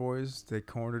older boys, they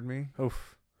cornered me,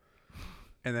 Oof.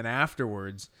 and then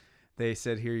afterwards, they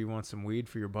said, "Here, you want some weed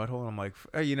for your butthole?" And I'm like,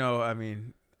 you know, I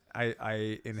mean,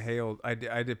 I inhaled. I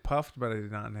did puffed, but I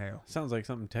did not inhale. Sounds like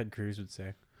something Ted Cruz would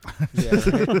say. Yeah,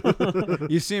 right?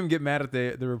 You see him get mad at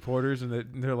the reporters, and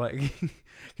they're like,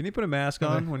 "Can you put a mask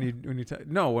on when you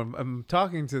no? When I'm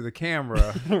talking to the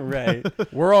camera, Right.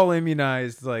 we're all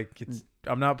immunized. Like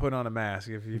I'm not putting on a mask.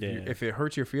 Yeah. If it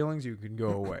hurts your feelings, you can go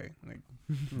away. Like,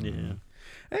 Yeah.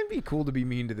 it'd be cool to be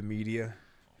mean to the media.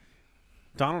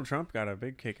 Donald Trump got a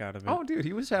big kick out of it. Oh, dude,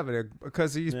 he was having a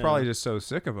because he's Yeah. probably just so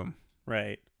sick of him.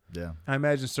 Right. Yeah. I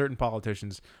imagine certain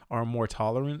politicians are more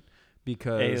tolerant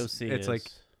because AOC it's is. like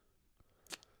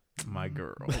my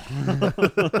girl,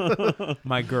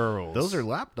 my girls. Those are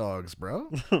lap dogs,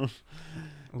 bro.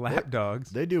 lap dogs.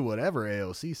 They do whatever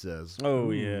AOC says. Oh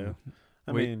Ooh. yeah.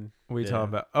 I Wait, mean, What are you yeah. talking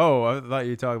about? Oh, I thought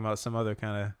you were talking about some other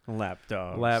kind lap of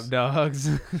dogs. lap dogs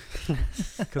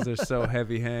because they're so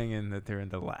heavy hanging that they're in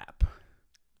the lap.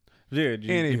 Dude, you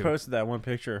Anywho. posted that one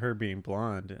picture of her being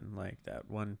blonde, and like that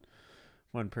one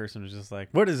person was just like,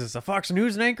 "What is this? A Fox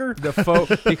News anchor?" The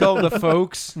he called the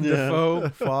folks, the Yeah.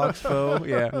 Fox faux.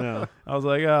 Yeah, No. I was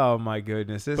like, oh my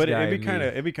goodness, this But guy. it'd be kind of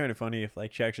needs- it'd be kind of funny if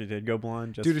like she actually did go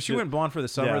blonde. Just dude. If she went blonde for the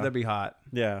summer, Yeah. that'd be hot.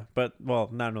 yeah, but well,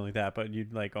 not only that, but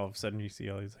you'd like all of a sudden you see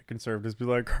all these like conservatives be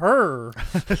like her.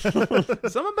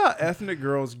 Something about ethnic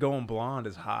girls going blonde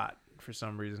is hot for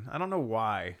some reason. I don't know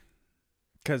why.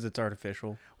 Because it's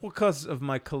artificial. Well, because of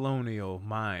my colonial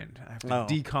mind. I have to Oh.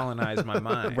 decolonize my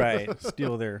mind. Right.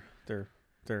 Steal their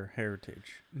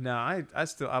heritage. No, I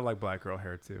like black girl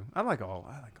hair too. I like all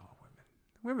women.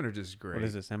 Women are just great. What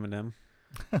is this, Eminem?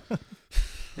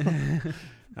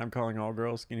 I'm calling all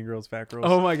girls skinny girls, fat girls.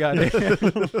 Oh my god.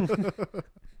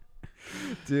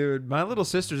 Dude, my little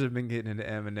sisters have been getting into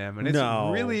Eminem, and it's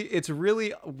No. really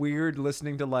weird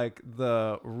listening to like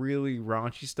the really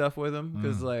raunchy stuff with him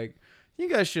because like you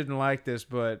guys shouldn't like this,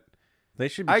 but They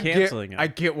should be canceling I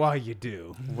it. get why you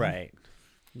do. Right.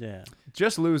 Yeah.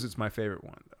 Just Lose, it's my favorite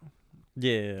one though.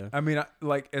 Yeah. I mean,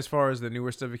 like as far as the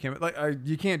newer stuff came, like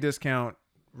you can't discount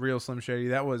Real Slim Shady.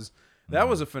 That was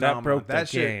a phenomenon. That broke the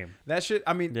shit. game. That shit.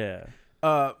 I mean, Yeah.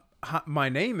 My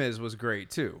Name Is was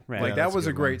great too. Right. Like Yeah, that that's a was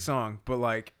a good great one. song. But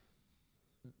like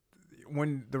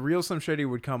when the Real Slim Shady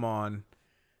would come on,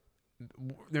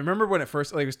 remember when it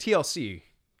first like it was TLC,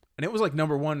 and it was like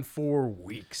number 1 for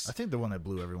weeks. I think the one that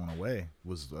blew everyone away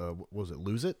was it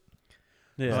Lose It?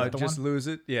 Yeah. that the Just one? Lose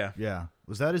It. Yeah. Yeah.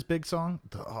 Was that his big song?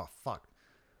 Oh fuck.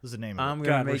 This is the name of I'm it.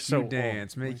 gonna God, we're make so you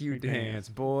dance, old. make you Make you dance. dance,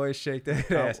 boy, shake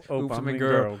that Oh, ass. oh, Oops, I'm I'm a a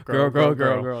girl, girl, girl.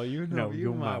 girl. You know No, you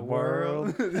you're my my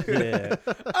world. Yeah.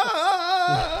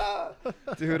 Ah!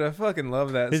 Dude, I fucking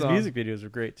love that His song. music videos are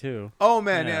great too. Oh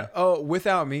man, Yeah. yeah. Oh,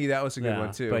 Without Me, that was a good Yeah,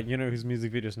 one too. But you know whose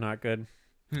music video's not good?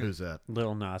 Who's that?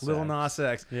 Lil Nas. Lil X. Nas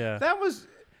X. Yeah. That was.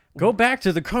 Go back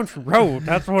to the country road.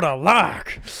 That's what I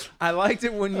like. I liked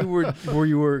it when you were where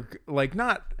you were like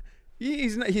not.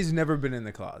 He's never been in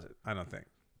the closet. I don't think.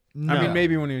 No. I mean,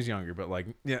 maybe when he was younger, but like,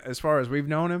 yeah, as far as we've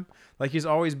known him, like he's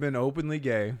always been openly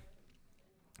gay.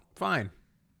 Fine,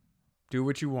 do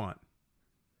what you want.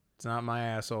 It's not my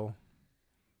asshole.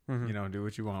 Mhm. You know, do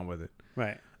what you want with it.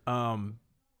 Right.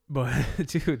 But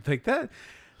dude, like that.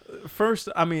 First,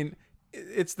 I mean,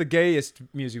 it's the gayest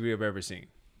music video I've ever seen,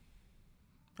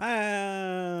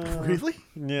 Really?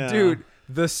 Yeah. dude.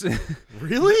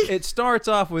 Really? It starts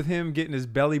off with him getting his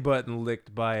belly button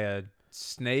licked by a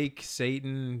snake,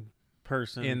 Satan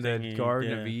Person in the thingy,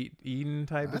 Garden yeah. of Eden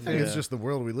type I of think thing. it's just the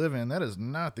world we live in. That is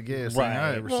not the gayest Right. thing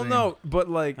I ever Well, seen. no, but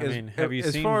like, I mean, have you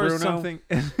as seen far as Bruno? something?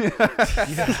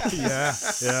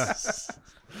 Yeah.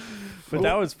 But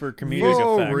that was for comedic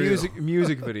Whoa, effect. real.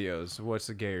 music videos. What's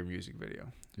the gayer music video?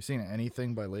 You seen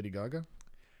anything by Lady Gaga?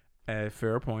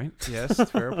 Fair point. Yes,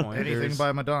 fair point. Anything There's,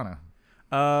 by Madonna?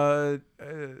 the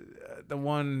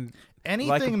one.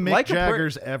 Anything Mick like a prayer-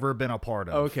 Jagger's ever been a part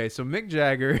of? Okay, so Mick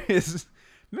Jagger is.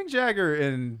 Mick Jagger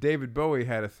and David Bowie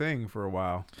had a thing for a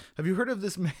while. Have you heard of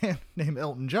this man named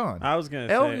Elton John I was gonna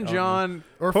say Elton John.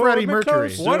 or Pull Freddie me Mercury?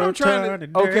 closer, What I'm trying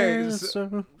to- okay, dance.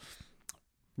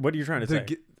 What are you trying to say?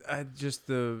 Just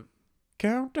the.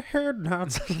 Count the head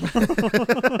nods.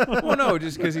 Well, no,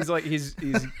 just because he's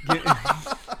getting.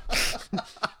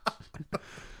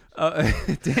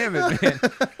 Damn it, man.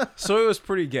 So it was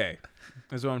pretty gay.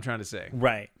 Is what I'm trying to say.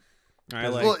 Right. I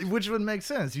like. Well, which would make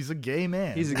sense. He's a gay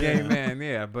man. He's a gay man,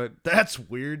 yeah, but That's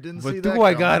weird. Didn't see but that. do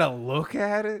I coming. gotta look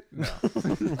at it? No.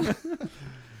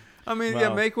 I mean, yeah,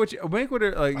 Well, make what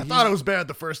it like. I thought it was bad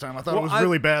the first time. I thought Well, it was I-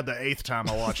 really bad the 8th time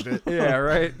I watched it. Yeah,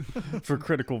 right. for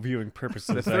critical viewing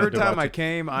purposes. The I had third to time watch I it.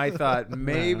 came, I thought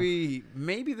maybe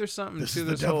there's something This to is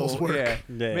the this devil's whole work. yeah,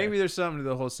 Yeah. maybe there's something to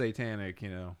the whole satanic,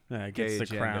 Yeah, it gay gets the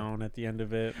agenda. crown at the end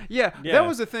of it. Yeah, Yeah. that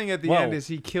was the thing at the Well- end is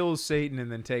he kills Satan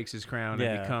and then takes his crown and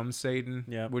Yeah. becomes Satan.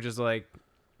 Yeah. Which is like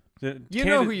you Candi-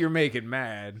 know who you're making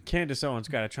mad. Candace Owens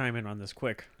got to chime in on this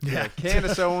quick. Yeah.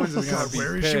 Candace Owens is gonna God, be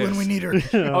where is she when we pissed. need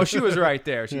her? Oh, she was right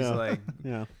there. She's Yeah. like,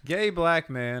 Yeah. gay black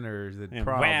man or the And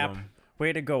problem. WAP.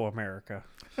 Way to go, America.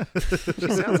 She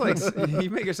sounds like you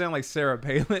make her sound like Sarah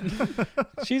Palin.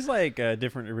 She's like a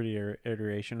different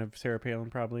iteration of Sarah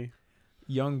Palin, probably.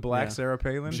 Young black Yeah. Sarah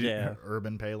Palin. Yeah.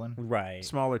 Urban Palin. Right.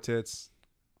 Smaller tits.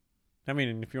 I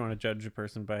mean, if you want to judge a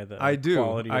person by the I do.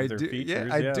 quality of I their do. features,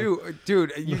 Yeah, I do.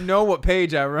 Dude, you know what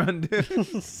page I run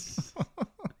to.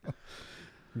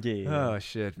 Yeah. Oh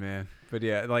shit, man. But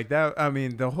yeah, like that. I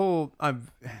mean, the whole.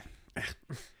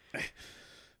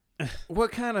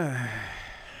 What kind of?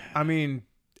 I mean,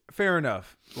 fair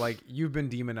enough. Like you've been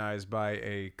demonized by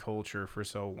a culture for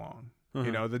so long. You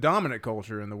Uh-huh. know, the dominant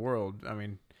culture in the world. I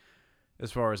mean,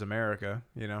 as far as America,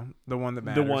 the one that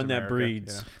matters. the one that America,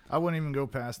 breeds. I wouldn't even go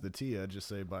past the T. I'd just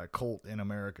say by a cult in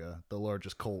America, the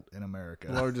largest cult in America.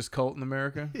 The largest cult in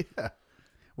America. Yeah.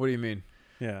 What do you mean?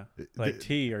 Yeah. Like The-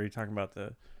 T, are you talking about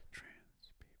the trans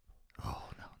people? Oh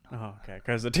no. Oh, okay.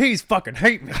 Because the T's fucking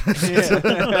hate me.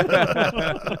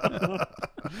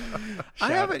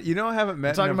 I haven't. I haven't met.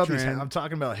 I'm talking enough about these. trans- I'm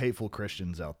talking about hateful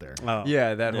Christians out there. Oh.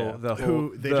 Yeah, that Yeah. whole the whole.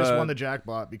 Who they just won the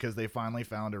jackpot because they finally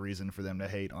found a reason for them to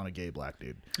hate on a gay black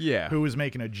dude. Yeah. Who was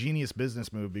making a genius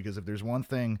business move, because if there's one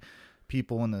thing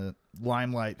people in the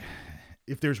limelight,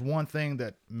 if there's one thing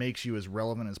that makes you as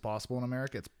relevant as possible in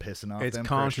America, it's pissing off It's them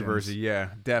controversy, Christians. yeah,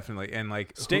 definitely, and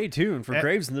like Stay tuned for And-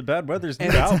 Graves and the Bad Weather's new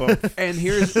and album. And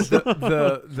here's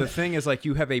the thing is like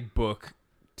you have a book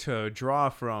to draw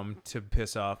from to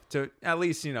piss off to at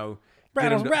least Rattle,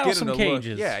 get 'em rattle to some look.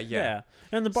 cages. Yeah.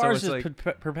 And the So bar's it's just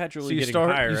like- perpetually So you getting start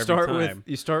higher you every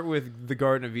start time. with the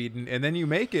Garden of Eden, and then you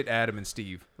make it Adam and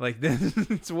Steve. Like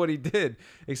that's what he did,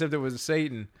 except it was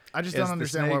Satan. I just as don't the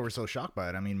understand why snake. we're so shocked by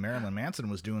it. I mean, Marilyn Manson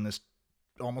was doing this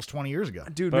almost 20 years ago.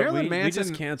 Dude, But Marilyn we Manson.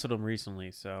 just canceled him recently,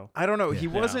 so I don't know. He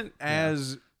Yeah. wasn't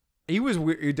as. He was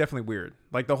weird, definitely weird.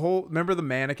 Like the whole. Remember the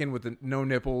mannequin with the no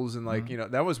nipples and like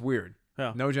that was weird.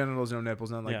 yeah. No genitals, no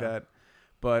nipples, nothing like Yeah. that.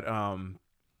 But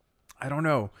I don't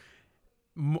know.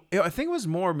 I think it was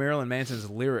more Marilyn Manson's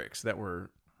lyrics that were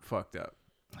fucked up.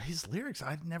 His lyrics,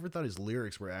 I never thought his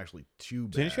lyrics were actually too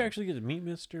bad. Didn't you actually get to meet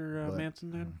Mr. But-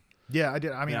 Manson then? Yeah, I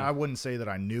did. I mean, Yeah. I wouldn't say that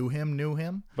I knew him.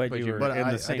 But you- you were but in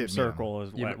I the same did meet him. circle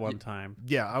as You- at one time.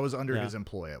 Yeah, I was under Yeah. his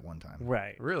employ at one time.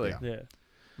 Right. Really? Yeah. Yeah.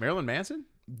 Marilyn Manson?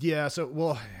 Yeah, so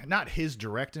well, not his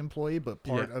direct employee, but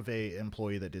part Yeah. of a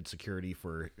employee that did security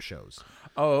for shows.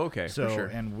 Oh, okay, So for sure.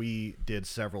 and we did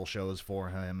several shows for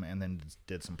him, and then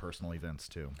did some personal events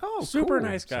too. Oh, Super cool.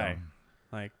 nice guy. So-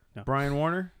 Like, no. Brian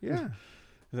Warner. Yeah,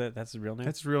 That's his real name?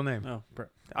 that's his real name. Oh,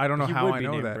 I don't know he how would I be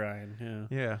know named that. Brian,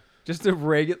 yeah. Yeah. Just the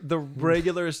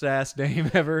regularest ass name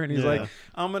ever, and he's Yeah. like,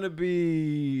 "I'm gonna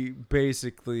be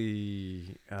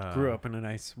basically Grew up in a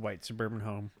nice white suburban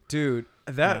home. dude."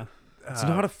 That It's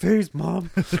not a phase, Mom.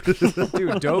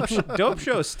 dude. Dope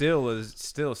Show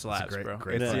still slaps, It's a great, bro.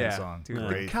 great It's, fucking song. dude.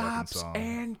 Great fucking Cops song.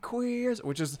 and Queers,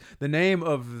 which is the name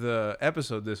of the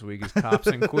episode this week, is Cops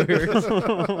and Queers.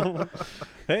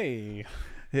 Hey.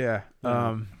 Yeah.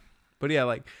 Yeah. But yeah,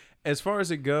 like as far as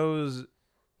it goes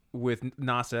with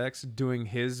Nas X doing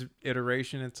his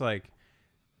iteration, it's like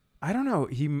I don't know.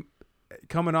 He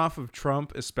coming off of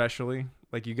Trump, especially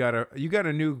like you got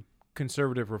a new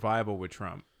conservative revival with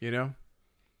Trump. You know?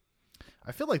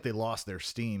 I feel like they lost their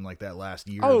steam like that last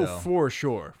year. Oh, though. for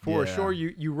sure, for Yeah. sure.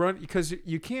 You run because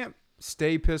you can't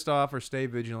stay pissed off or stay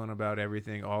vigilant about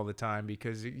everything all the time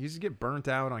because you just get burnt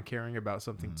out on caring about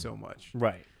something so much.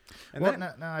 Right. And Well,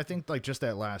 that- no, I think like just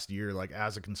that last year, like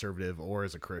as a conservative or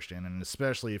as a Christian, and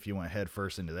especially if you went head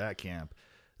first into that camp,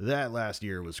 that last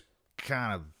year was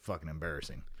kind of fucking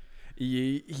embarrassing.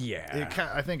 yeah.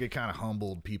 I think it kind of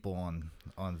humbled people on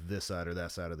this side or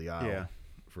that side of the aisle Yeah.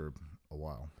 for a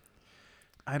while.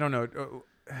 I don't know.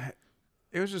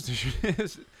 It was just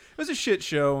it was a shit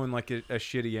show and like a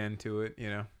shitty end to it, you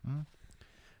know. Mhm.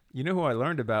 You know who I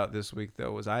learned about this week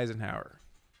though was Eisenhower.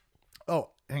 Oh,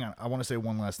 hang on. I want to say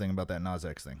one last thing about that Nas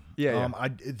X thing. Yeah,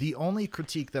 the only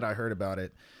critique that I heard about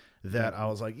it that I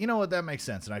was like, you know what, that makes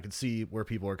sense, and I could see where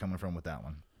people are coming from with that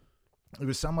one. It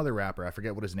was some other rapper. I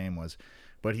forget what his name was,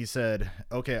 but he said,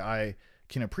 okay, I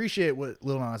can appreciate what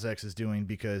Lil Nas X is doing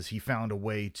because he found a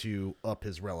way to up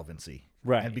his relevancy.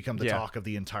 Right. And become the Yeah. talk of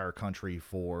the entire country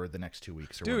for the next 2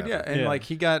 weeks or Dude, yeah, whatever. and Yeah.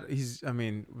 like I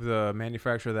mean, the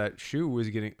manufacturer of that shoe was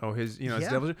getting his his Yeah.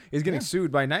 devil shoe is getting Yeah.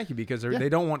 sued by Nike because Yeah. they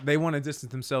want to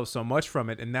distance themselves so much from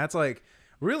it, and that's like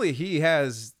really he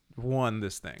has won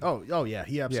this thing. Oh yeah,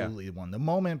 he absolutely won. The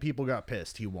moment people got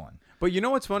pissed, he won. But you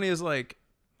know what's funny is like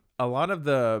a lot of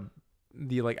the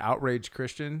like outraged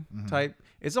Christian type,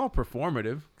 it's all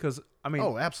performative because I mean,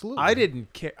 Oh, absolutely. I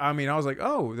didn't care. I mean, I was like,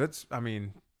 oh,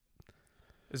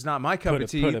 it's not my cup Put of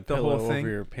tea. a The pillow whole thing. over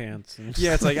your pants. And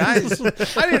Yeah, it's like I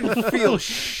didn't feel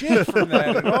shit from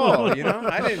that at all. You know,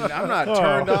 I'm not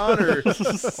turned on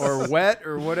or wet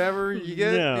or whatever you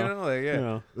get. Yeah. You know, like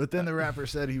Yeah. But then the rapper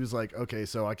said, he was like, okay,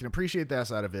 so I can appreciate that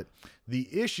side of it. The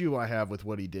issue I have with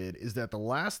what he did is that the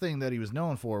last thing that he was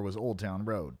known for was Old Town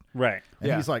Road. Right. And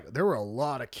Yeah. he's like, there were a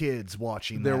lot of kids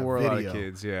watching there that were video. a lot of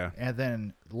kids. Yeah. And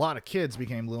then a lot of kids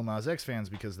became Lil Nas X fans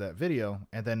because of that video.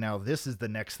 And then now this is the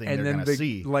next thing And they're then going to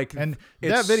see. like And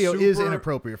it's that video is super-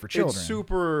 inappropriate for children. It's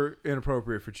super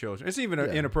inappropriate for children. It's even Yeah.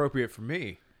 inappropriate for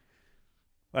me.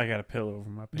 I got a pillow over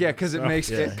my pants. Yeah, because it so- makes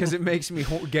Yeah. because it makes me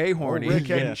gay Or horny. Rick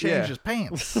hadn't Yeah. changed Yeah. his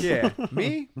pants. Yeah,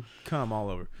 me come all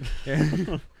over.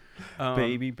 Yeah.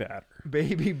 baby batter.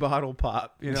 baby bottle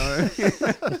pop. You know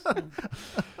what I mean?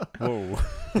 Whoa.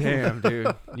 Damn,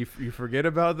 dude. You forget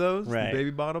about those the Right. baby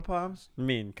bottle pops. I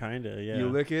mean, kinda. Yeah. You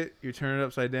lick it, you turn it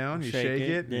upside down, you shake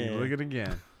it, and you yeah. lick it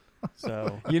again.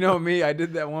 So You know me, I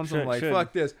did that once. I'm Should- like, should.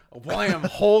 fuck this. Wham,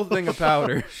 whole thing of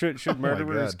powder. should my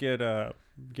murderers God.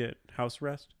 get house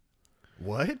arrest?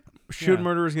 What? Should Yeah.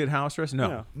 murderers get house arrest?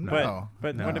 No. No.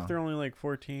 But No. what if they're only like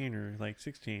 14 or like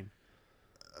 16?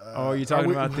 Oh, you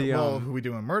talking about the, Well, are we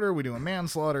doing murder? Are we doing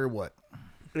manslaughter? What?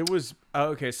 It was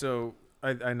okay. So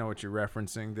I know what you're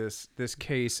referencing. This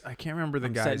case. I can't remember the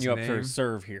I'm guy's setting you up name. for a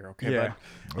serve here, okay? Yeah.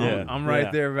 bud? Yeah. I'm right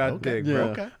Yeah. there about Okay. dig, Yeah.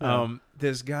 bro. Okay.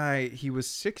 This guy, he was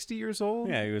 60 years old.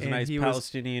 Yeah, he was a and nice he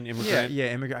Palestinian Yeah, immigrant. yeah,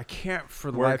 immigrant. I can't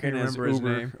for the life of Working me as remember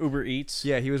his name. Uber Eats.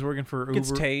 Yeah, he was working for Uber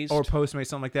Gets tased. or Postmates,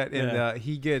 something like that, and Yeah.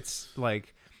 he gets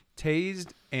like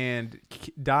tased and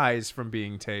dies from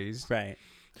being tased. Right.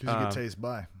 Who's he get tased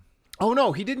by? Oh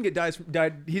no, he didn't get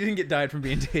He didn't get died from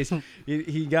being tased.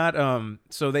 he got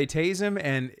so they tase him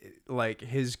and like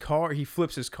his car. He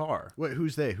flips his car. Wait,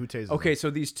 who's they? Who tased Okay, them? so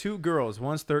these two girls,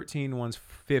 one's 13, one's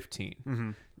 15.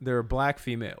 Mm-hmm. They're black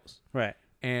females. Right.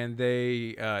 And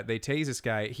they tase this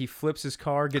guy. He flips his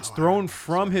car, gets Oh, I thrown remember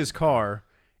from seeing his car,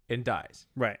 and dies.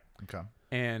 Right. Okay.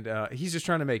 And he's just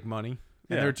trying to make money,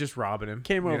 and Yeah. they're just robbing him.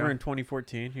 Came you over know? in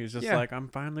 2014. He was just Yeah. like, I'm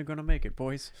finally going to make it,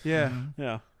 boys. Yeah. Mm-hmm.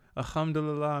 Yeah.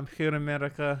 Alhamdulillah, I'm here in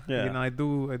America. Yeah. You know, I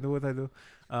do what I do.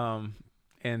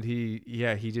 And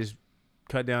he just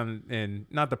cut down in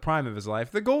not the prime of his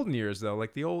life, the golden years though,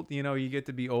 like the old, you get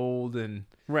to be old and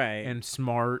Right.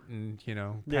 smart and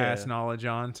pass Yeah. knowledge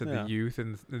on to Yeah. the youth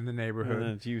in the And neighborhood.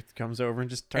 then the youth comes over and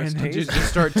just starts And tasing. just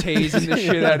start tasing the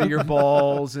shit out of your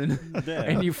balls, and Yeah.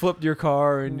 and you flipped your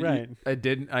car, and Right.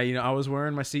 I was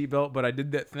wearing my seatbelt, but I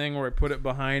did that thing where I put it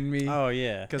behind me Oh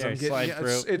yeah. because Yeah, I'm slide getting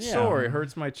through. it's Yeah. sore. It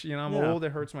hurts my I'm Yeah. old.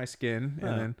 It hurts my skin, Yeah.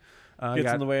 and then Gets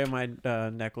got, in the way of my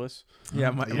necklace. my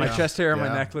Yeah. chest hair and my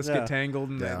Yeah. necklace Yeah. get tangled,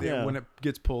 and Yeah. when it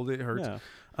gets pulled, it hurts.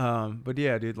 Yeah. But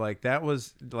yeah, dude, like that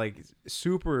was like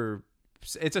super.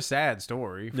 It's a sad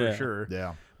story for Yeah. sure.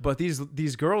 Yeah. But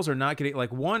these girls are not getting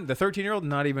like the 13-year-old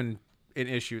not even an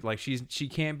issue. Like she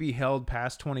can't be held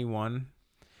past 21.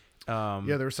 Yeah,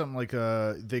 there was something like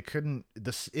they couldn't.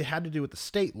 It had to do with the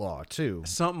state law too.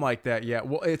 Something like that. Yeah.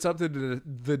 Well, it's up to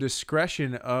the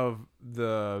discretion of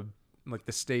the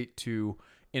state to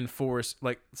enforce.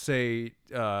 Like, say,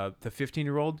 the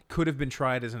 15-year-old could have been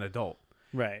tried as an adult,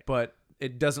 Right. but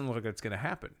it doesn't look like it's going to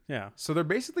happen. Yeah. So they're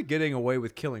basically getting away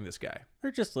with killing this guy. They're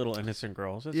just little innocent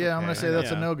girls. It's Yeah, I'm okay. gonna say that's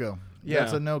Yeah. a no go. Yeah.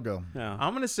 That's a no go. Yeah.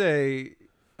 I'm gonna say,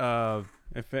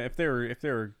 If they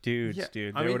were dudes, yeah,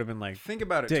 dude, I they mean, would have been like think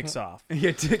about it. dicks off.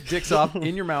 Yeah, dicks off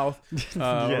in your mouth. We're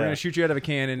gonna shoot you out of a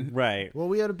cannon. Right. Well,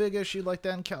 we had a big issue like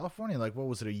that in California. Like, what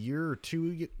was it, a year or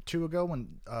two ago when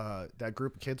that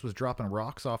group of kids was dropping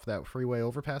rocks off that freeway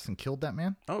overpass and killed that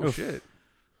man? Oh Oof. shit!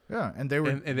 Yeah, and they were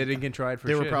And they didn't get tried for.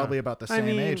 they were shit, probably huh? about the I same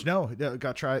mean- age. No, they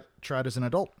got tried as an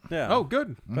adult. Yeah. Oh,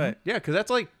 good. But Yeah, because that's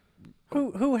like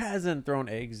who hasn't thrown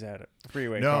eggs at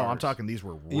freeway No, cars? I'm talking these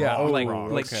were yeah, raw like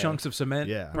rocks. like okay. chunks of cement.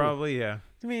 Yeah. probably. Yeah.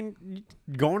 I mean,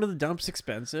 going to the dump's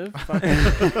expensive.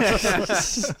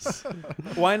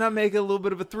 Why not make it a little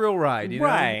bit of a thrill ride? You know?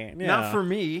 Right, yeah. Not for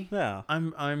me. yeah.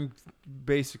 I'm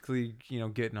basically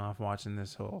getting off watching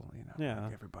this whole Yeah.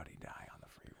 like everybody die on the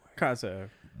freeway. Cause a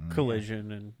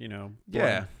collision and Yeah.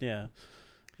 blood. Yeah.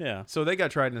 Yeah. So they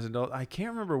got tried as an adult. I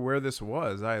can't remember where this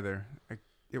was either.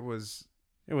 It was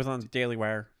It was on Daily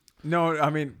Wire. no. I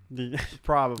mean,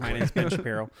 probably. My name's Ben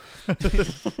Shapiro.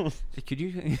 Could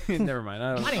you? Never mind.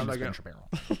 I don't, My I'm, name not is Ben gonna,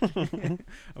 Shapiro.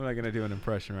 I'm not gonna do an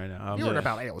impression right now. You heard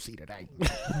about AOC today.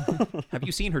 Have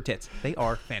you seen her tits? They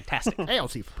are fantastic.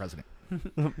 AOC for president.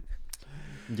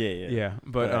 Yeah. Yeah,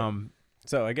 but Right.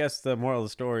 So I guess the moral of the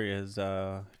story is,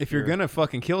 if you're gonna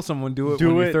fucking kill someone, do it Do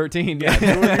when you're it. 13. yeah, do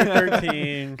it when you're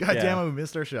 13. God yeah. damn it, we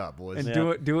missed our shot, boys. and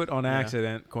Yeah. do it on Yeah.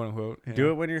 accident, quote unquote. Yeah. Do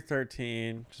it when you're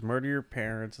 13. Just murder your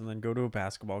parents and then go to a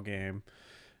basketball game,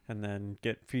 and then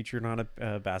get featured on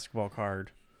a basketball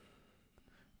card.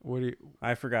 What do you?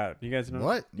 I forgot. You guys know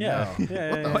What? Yeah, No.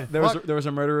 yeah, What yeah, the yeah. fuck? There was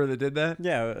a murderer that did that.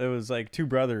 Yeah, it was like two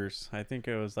brothers. I think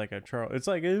it was like a Charles. It's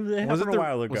like it happened a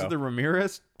while ago. Was it the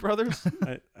Ramirez brothers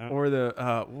I or the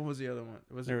what was the other one?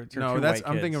 Was There it? were No, two that's white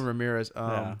I'm thinking kids. Ramirez.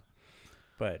 Yeah.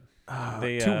 But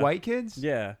they, two white kids.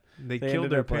 yeah, They they killed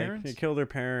ended their up, like, parents. they killed their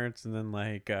parents, and then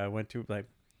like went to like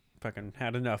fucking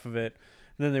had enough of it.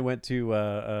 And then they went to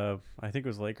I think it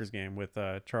was a Lakers game with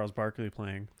Charles Barkley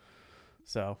playing.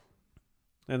 So,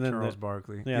 and then Charles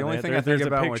Barkley. yeah, the only thing I think there's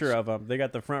about a picture which, of them. They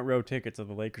got the front row tickets of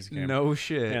the Lakers game. no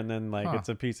shit. And then like Huh. it's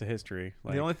a piece of history.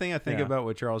 Like, the only thing I think yeah. about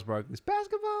with Charles Barkley is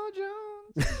basketball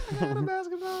Jones. I got a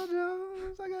basketball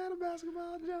Jones. I got a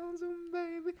basketball Jones,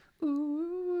 baby.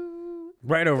 Ooh.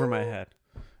 right over my head.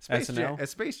 Space SNL? Jam.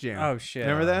 Space Jam. Oh shit!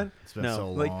 Remember that? It's been No.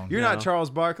 so Like long. you're No. not Charles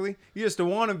Barkley. You're just a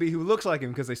wannabe who looks like him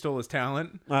because they stole his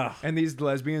talent. Ugh. And these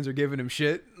lesbians are giving him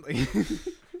shit. Like,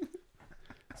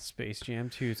 Space Jam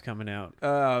 2 is coming out.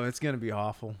 oh, it's gonna be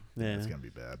awful. Yeah. It's gonna be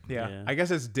bad. Yeah. Yeah. I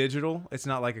guess it's digital. It's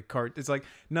not like a cart. It's like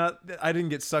not. I didn't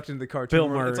get sucked into the cartoon. Bill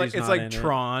world. It's like Murray's not in it.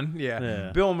 Tron. Yeah.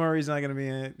 Yeah. Bill Murray's not gonna be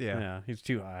in it. Yeah. Yeah. He's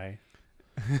too high.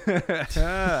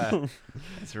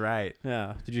 That's right.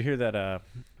 Yeah. Did you hear that?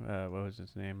 What was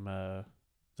his name?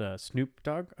 The Snoop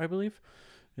Dogg, I believe,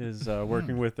 is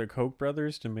working with the Koch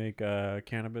brothers to make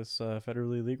cannabis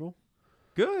federally legal.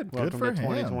 Good. Welcome for to him.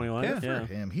 2021. Yeah. Good Yeah.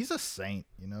 for him. He's a saint.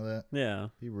 You know that? Yeah.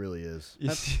 He really is.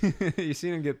 You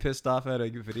seen him get pissed off at a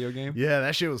video game? Yeah,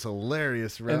 that shit was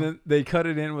hilarious, bro. And then they cut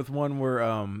it in with one where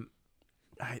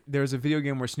there's a video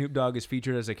game where Snoop Dogg is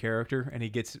featured as a character and he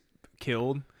gets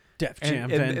killed. Def And, Jam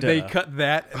and Vendetta. they cut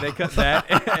that.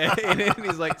 And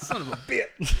he's like, "Son of a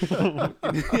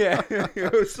bitch!" Yeah,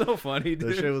 it was so funny, that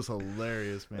dude. shit was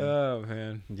hilarious, man. Oh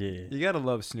man, Yeah. you gotta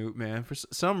love Snoop, man. For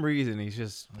some reason, he's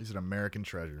He's an American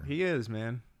treasure. he is,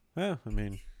 man, Yeah. I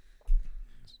mean,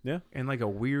 in like a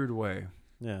weird way.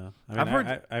 yeah. I mean, I've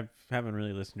heard- I haven't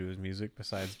really listened to his music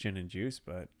besides Gin and Juice,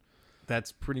 but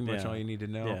That's pretty much Yeah. all you need to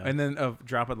know. Yeah. And then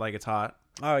drop it like it's hot.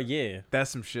 oh yeah.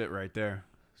 That's some shit right there.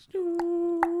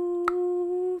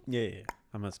 Yeah.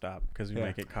 I'm gonna stop because we Yeah.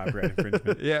 might get copyright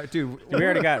infringement. Yeah, dude. We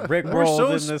already got Rick We're rolled so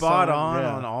in this spot song.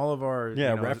 on all of our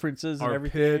references and our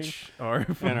everything, pitch, our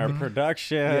and our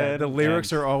production. yeah. The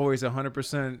lyrics and are always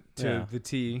 100% to Yeah. the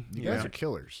T. You know? guys are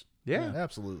killers. Yeah.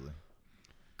 Absolutely.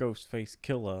 Ghostface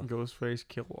Killer. Ghostface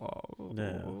Killer.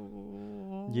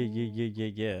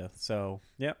 Yeah. So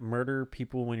murder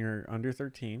people when you're under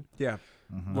 13. Yeah.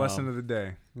 Mhm. Lesson of the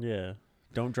day. Yeah,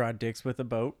 don't draw dicks with a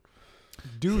boat.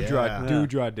 Do Yeah.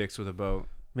 draw dicks with a boat.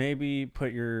 Maybe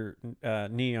put your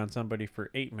knee on somebody for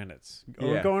 8 minutes. Or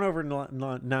Yeah. going over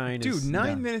 9. Dude, is,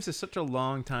 9 minutes is such a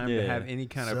long time to Yeah. have any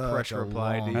kind of Such pressure a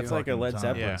applied to long you. That's like a Led fucking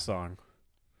Zeppelin Yeah. song.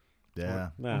 Yeah.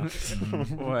 No.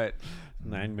 What?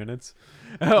 9 minutes.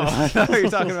 Oh, I thought you were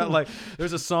talking about like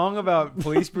there's a song about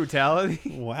police brutality.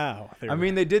 Wow. I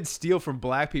mean, they did steal from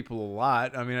black people a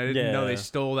lot. I mean, I didn't know they Yeah.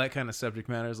 stole that kind of subject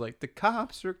matter. It's like the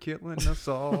cops are killing us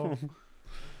all.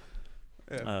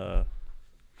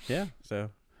 yeah. So,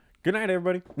 good night,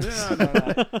 everybody.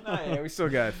 Yeah, we still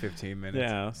got 15 minutes.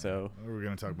 Yeah. So What were we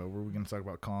gonna talk about? Were we gonna talk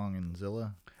about Kong and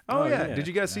Zilla? Oh, Oh, yeah. yeah. Did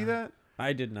you guys see that?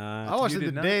 I did not. I watched you it the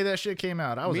did not? day that shit came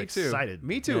out. I was Me too. excited.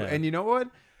 Me too. Yeah. And you know what?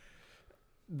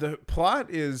 The plot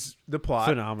is the plot.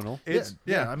 Phenomenal. It's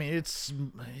yeah. I mean, it's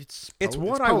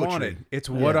what I poetry. wanted. It's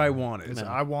what I wanted. It's,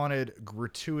 I wanted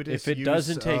gratuitous. If it use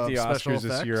doesn't take of the special Oscars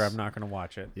this year, effects. I'm not going to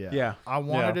watch it. Yeah. Yeah. I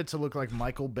wanted Yeah. it to look like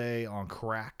Michael Bay on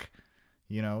crack.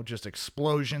 You know, just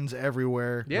explosions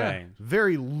everywhere. Yeah. Right.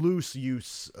 Very loose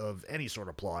use of any sort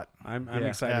of plot. I'm Yeah.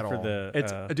 excited At for all. the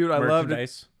It's- dude, I loved it.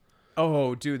 merchandise.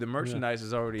 Oh, dude, the merchandise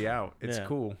is already out. It's Yeah.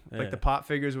 cool. Like Yeah. the pop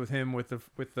figures with him with the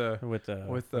with the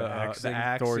the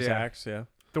axe, Thor's yeah. axe. Yeah.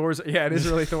 Thor's. Yeah, it is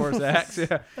really Thor's axe.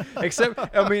 Yeah. Except,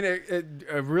 I mean, it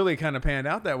really kind of panned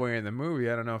out that way in the movie.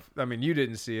 I don't know. I mean, you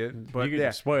didn't see it, but you can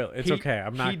yeah, spoil it. It's He- okay.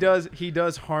 I'm not. He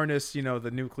does harness, you know,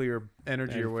 the nuclear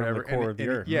energy And or from whatever, the core of the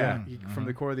earth. Yeah, Yeah. he- from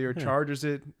the core of the earth, charges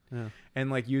it Yeah. and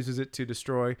like uses it to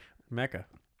destroy. Mecha.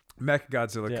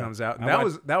 Mechagodzilla Yeah. comes out. And I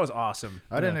that was awesome.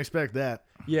 I didn't expect that.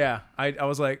 Yeah, I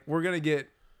was like, we're gonna get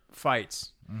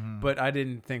fights, but I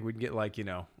didn't think we'd get like, you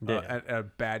know, Yeah. a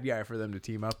bad guy for them to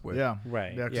team up with. Yeah.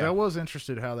 Right. Yeah, because Yeah. I was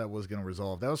interested how that was going to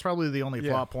resolve. That was probably the only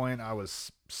Yeah. plot point I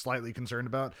was slightly concerned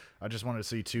about. I just wanted to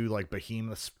see two like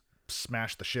behemoths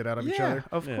smash the shit out of each Yeah, other.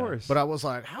 of Yeah. course. But I was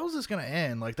like, how is this going to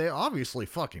end? Like, they obviously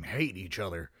fucking hate each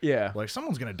other. yeah, Like,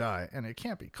 someone's going to die, and it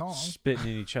can't be Kong. Spitting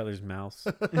in each other's mouths.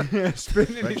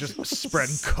 spinning. Right? Just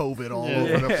spreading COVID all Yeah.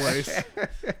 over the place.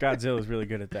 Godzilla's really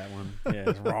good at that one. Yeah.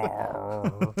 It's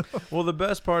raw. Well, the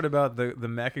best part about the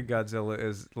Mechagodzilla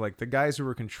is like the guys who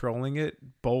were controlling it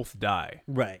both die.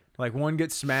 Right. Like one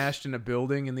gets smashed in a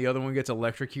building and the other one gets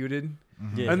electrocuted.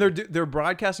 Yeah. And they're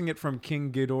broadcasting it from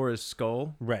King Ghidorah's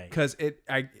skull, Right. Because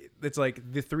it's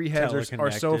like the three heads are so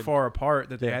Teleconnected. far apart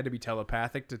that they Yeah. had to be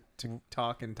telepathic to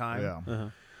talk in time. Yeah. Uh-huh.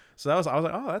 So I was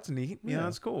like, oh, that's neat. Yeah, Yeah.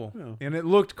 that's cool. Yeah. And it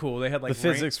looked cool. They had like The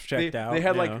physics checked out, They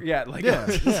had you like know. yeah, like Yeah,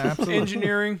 absolutely.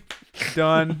 engineering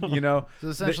done. You know, So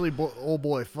essentially, old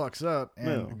boy fucks up,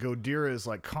 and Yeah. Godira's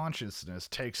like consciousness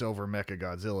takes over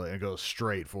Mechagodzilla and goes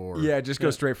straight for. yeah, just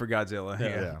go straight for Godzilla. Yeah.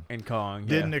 Yeah, Yeah. and Kong.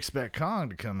 Didn't expect Kong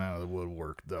to come out of the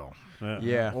woodwork though.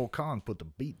 Yeah. Old Kong put the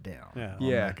beat down. Yeah. On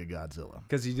Yeah. Mechagodzilla.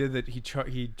 Because he did that. He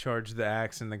charged the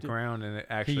axe in the ground, and it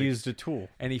He actually used a tool.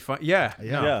 and he Yeah.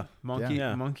 Yeah. monkey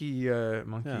Yeah. monkey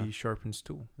Yeah. sharpens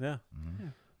tool. Yeah.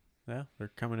 Yeah. They're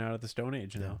coming out of the Stone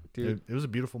Age now. Dude, It was a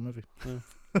beautiful movie.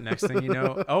 next thing you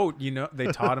know, they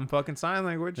taught him fucking sign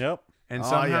language. Yep. And Oh,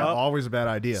 somehow yeah, always a bad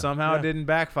idea. somehow Yeah. it didn't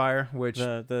backfire, which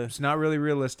The it's not really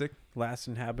realistic. last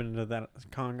inhabitant of that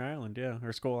Kong Island, yeah,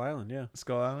 or Skull Island, yeah.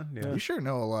 Skull Island, yeah. You sure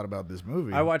know a lot about this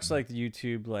movie. I watched like the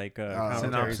YouTube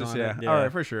commentaries Synopsis, on yeah. it. All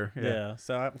right, for sure. Yeah. Yeah.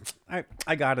 So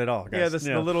I got it all. Guys.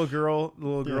 Yeah, the little girl,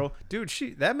 dude.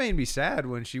 That made me sad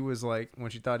when she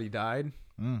thought he died.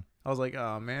 Mm. I was like,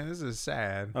 oh man, this is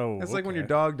sad. Oh, it's like when your okay.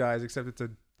 dog dies, except it's a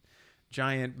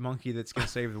giant monkey that's gonna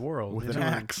save the world. With you an know?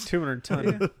 axe.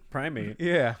 200-ton primate.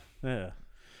 Yeah. Yeah.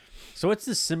 So what's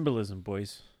the symbolism,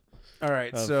 boys? All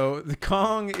right. Of- So the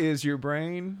Kong is your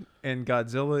brain, and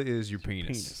Godzilla is your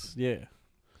penis. Yeah.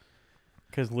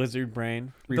 Because lizard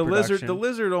brain. The Reproduction,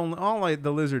 lizard only.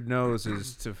 The lizard knows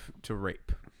is to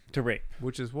rape, to rape.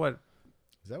 which is what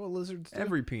Is that what lizards do?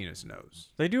 every penis knows.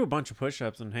 They do a bunch of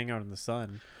push-ups and hang out in the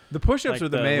sun. The push-ups Like are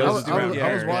the the males. lizards do around it. the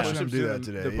I was air, yeah. watching them Push-ups do are that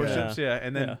the- today. The push-ups, yeah.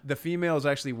 And then Yeah. the females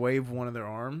actually wave one of their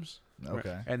arms,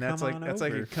 Okay. and that's Come like on that's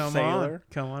like a over, come sailor."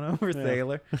 on over, Yeah.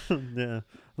 sailor. Yeah.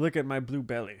 Look at my blue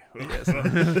belly.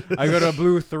 I got a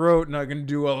blue throat, and I can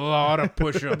do a lot of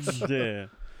push-ups. Yeah.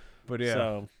 But yeah,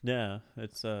 So yeah,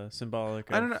 it's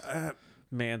symbolic. I of don't know.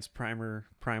 man's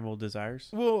primal desires.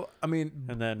 Well, I mean,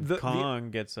 And then the-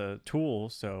 Kong gets a tool,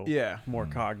 so yeah. more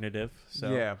cognitive.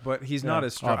 So Yeah, but he's Yeah. not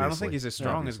as strong. I don't Obviously. think he's as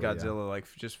strong as Obviously, yeah. Godzilla. Like,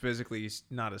 just physically, he's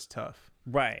not as tough.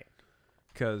 right.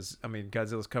 Because, I mean,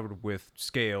 Godzilla's covered with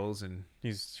scales, and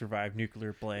He's survived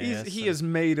nuclear blast. he is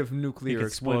made of He nuclear can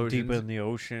swim explosions. deep in the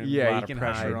ocean. a Yeah, lot he of can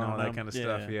pressure hide and on all that him. kind of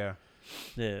stuff. Yeah.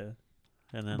 Yeah.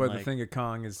 And then, But like, the thing of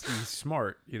Kong is he's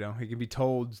smart. You know, he can be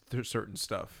told certain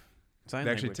stuff. sign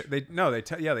They actually, language.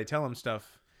 they tell him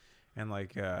stuff, and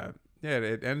like,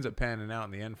 it ends up panning out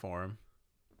in the end for him.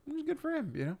 It's good for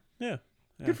him, you know. Yeah.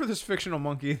 Good for this fictional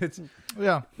monkey that's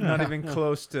Yeah. not even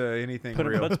close to anything Put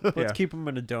him, real. let's Yeah. keep him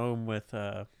in a dome with,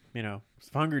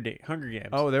 Hunger Games.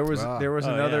 Oh, there was Wow.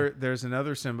 another. yeah. There's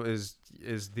another symbol. Is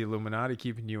the Illuminati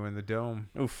keeping you in the dome?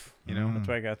 Oof. You know. That's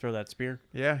why I gotta throw that spear.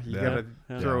 Yeah, you Yeah. gotta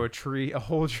Yeah. throw a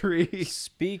whole tree.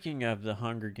 Speaking of the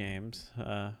Hunger Games,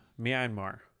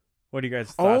 Myanmar. What do you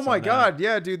guys? Oh thoughts my on that? God!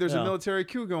 Yeah, dude. There's a Yeah. military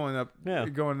coup going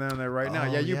down there right now.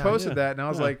 Oh, Yeah, you yeah, posted yeah. that, and I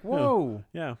was Yeah, like, yeah. whoa.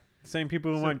 Yeah. Same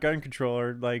people who want gun control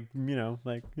are like,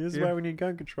 this is Yeah. why we need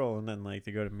gun control. And then like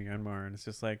they go to Myanmar and it's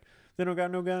just like, they don't got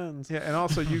no guns. Yeah, and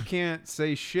also you can't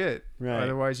say shit, Right.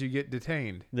 otherwise you get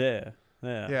detained. Yeah.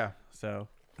 Yeah. Yeah, So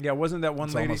yeah. Wasn't that one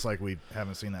It's lady? almost like we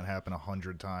haven't seen that happen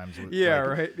 100 times. With, Yeah,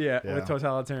 like, right. Yeah, yeah. with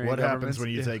totalitarian. What happens governments. when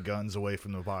you Yeah. take guns away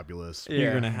from the populace? Yeah.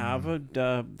 you're going to have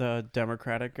the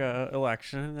Democratic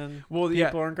election and Well,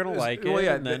 people aren't going to like well, it.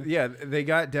 yeah, and then, they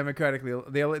got democratically.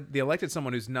 They elected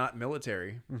someone who's not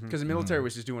military Mm-hmm. because the military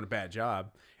was just doing a bad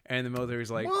job, and the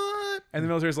military's like, What? and the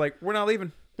military's like, we're not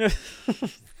leaving.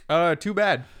 Too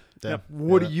bad. Yeah.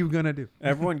 What Yeah. are you gonna do?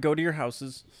 Everyone go to your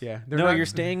houses. Yeah, No, you're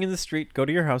staying in the street. Go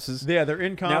to your houses. Yeah, they're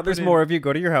incompetent. Now there's more of you.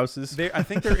 Go to your houses. I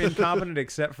think they're incompetent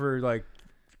except for like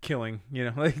killing. You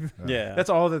know, like yeah.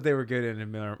 that's all that they were good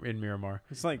in Myanmar.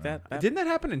 it's like that. Didn't that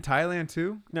happen in Thailand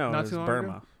too? No, not it was too long Burma,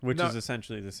 ago? which No. is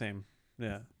essentially the same.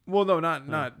 Yeah. Well, no,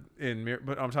 not in Mir,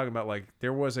 but I'm talking about like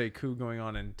there was a coup going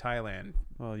on in Thailand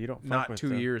Well, you don't fuck not with 2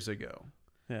 them. years ago.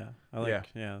 Yeah,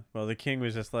 yeah. Well, the king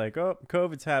was just like, "Oh,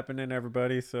 COVID's happening,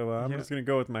 everybody. So I'm Yeah. just gonna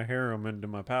go with my harem into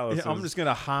my palace." Yeah, I'm just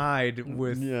gonna hide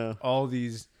with yeah. all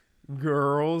these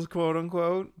girls, quote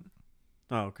unquote,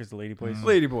 Oh, because the lady boys.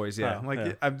 lady boys. Yeah, Oh,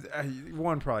 like yeah.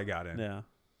 one probably got in. Yeah,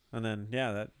 and then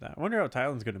that. I wonder how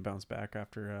Thailand's gonna bounce back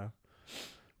after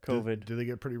COVID. Did they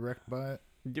get pretty wrecked by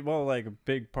it? Well, like a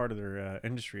big part of their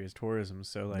industry is tourism,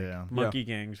 so like Yeah. monkey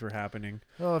gangs were happening.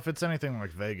 Well, if it's anything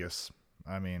like Vegas,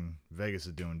 I mean, Vegas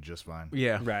is doing just fine.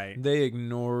 Yeah, Right. They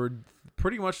ignored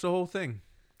pretty much the whole thing.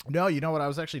 No, you know what? I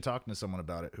was actually talking to someone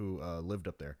about it who lived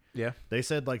up there. Yeah, They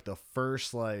said like the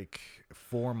first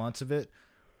 4 months of it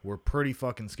were pretty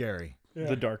fucking scary.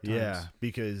 The dark times. Yeah,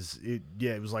 because it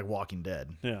was like Walking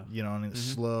Dead. Yeah. You know, and it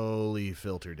slowly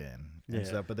filtered in and Yeah.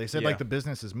 stuff. But they said Yeah. like the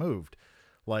business has moved.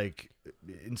 Like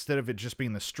instead of it just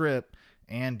being the strip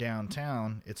and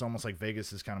downtown, it's almost like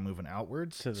Vegas is kind of moving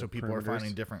outwards. To the So people are perimeters.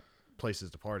 finding different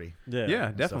places to party. Yeah. yeah,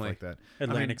 and definitely. stuff like that.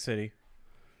 Atlantic City.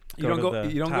 You don't to go.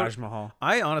 the You don't go. Taj Mahal.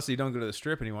 I honestly don't go to the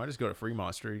strip anymore. I just go to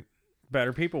Fremont Street.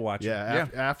 Better people watching. Yeah,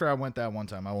 after I went that one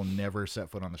time, I will never set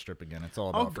foot on the strip again. It's all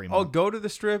about I'll Fremont. go to the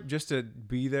strip just to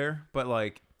be there, but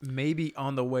like maybe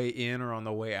on the way in or on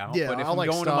the way out. Yeah, but if I'll, I'm like,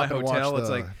 going to my stop and watch hotel, it's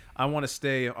the- like I want to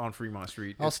stay on Fremont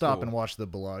Street. I'll It's stop cool. and watch the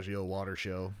Bellagio water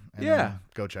show. And Yeah. then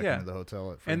go check Yeah. into the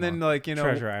hotel at Fremont. And then like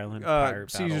Treasure Island,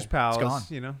 Pirate Caesar's Battle. Palace.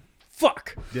 gone. You know.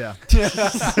 Fuck. yeah.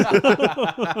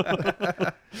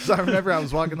 So I remember I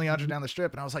was walking Leandra down the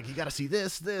strip, and I was like, "You got to see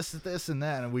this, this, this, and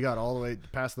that." And we got all the way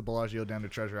past the Bellagio down to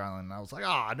Treasure Island, and I was like,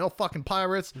 "Ah, no fucking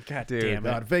pirates! God Dude, damn it.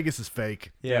 God, Vegas is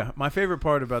fake." Yeah, my favorite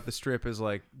part about the strip is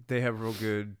like they have real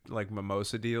good like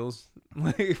mimosa deals.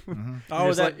 Like, Oh,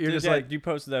 just that like- you're just like- you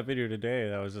posted that video today.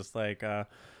 That was just like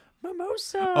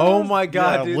mimosa. oh my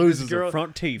god, dude, loses this girl, her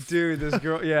front teeth. dude, this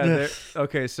girl, yeah.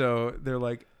 Okay, so they're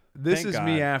like, this Thank is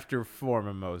me God. after 4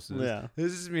 mimosas. Yeah.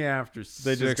 This is me after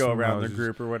They 6 just go around the mimosas.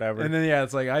 group or whatever. And then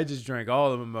it's like I just drank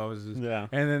all the mimosas. Yeah.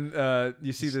 And then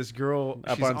you see this girl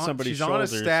Up she's on somebody's she's on a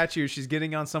shoulders. statue. She's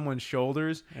getting on someone's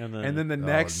shoulders. And And then the Oh,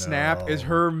 next snap is no.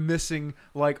 her missing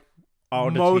like all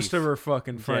the most teeth. of her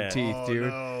fucking front Yeah. teeth, Oh, dude.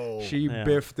 no. She Yeah.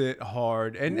 biffed it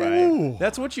hard, and Right.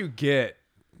 that's what you get.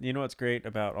 You know what's great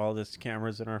about all this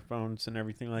cameras in our phones and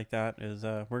everything like that is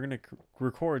we're gonna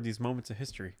record these moments of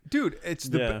history. Dude, it's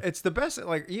the best.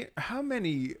 Like, how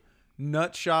many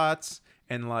nut shots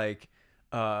and like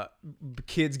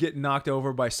kids getting knocked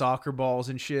over by soccer balls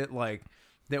and shit like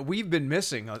that we've been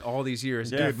missing all these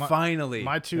years. Yeah. Dude, finally,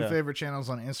 My two Yeah. favorite channels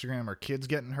on Instagram are kids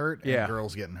getting hurt and Yeah.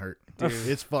 girls getting hurt. Dude.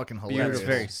 It's fucking It's hilarious.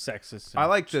 very sexist. I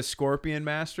like the Scorpion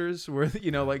Masters where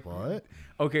like What?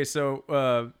 okay,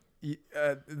 so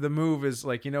the move is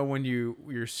like, when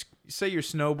say you're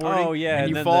snowboarding, Oh, yeah, and and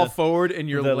you then fall the- forward and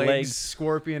your the legs legs-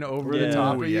 scorpion over Yeah. the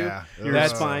top Ooh, of yeah. Your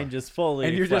That's- spine just fully you,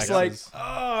 and you're just like, flexes. oh,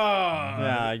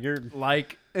 yeah, you're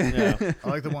like, yeah. I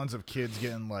like the ones of kids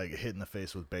getting like hit in the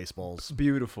face with baseballs.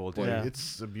 beautiful, dude. Like, Yeah.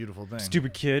 it's a beautiful thing.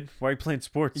 Stupid kid. Why are you playing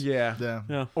sports? Yeah. Yeah.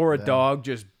 Yeah. Or a Yeah. dog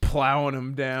just plowing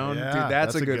them down. Yeah, Dude,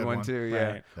 that's a good one, too.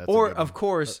 Yeah. Right. That's a Or, good of one.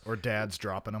 course, Or dads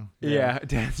dropping them. yeah,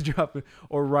 dad's dropping.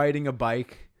 Or riding a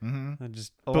bike. Mm-hmm. And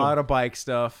just A boom. lot of bike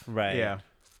stuff. Right. Yeah.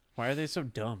 Why are they so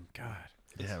dumb? God.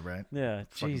 Yeah, right. Yeah.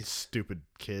 Fucking Jeez. stupid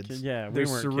kids. Yeah. We The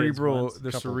weren't kids cerebral, once.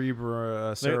 the Couple. cerebral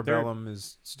They're- cerebellum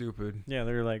is stupid. Yeah,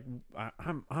 they're like,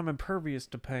 I'm impervious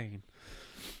to pain.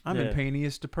 I'm Yeah.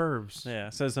 impervious to pervs. Yeah,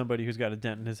 says somebody who's got a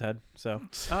dent in his head. So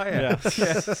Oh yeah.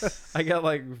 Yeah. Yeah. I got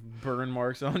like burn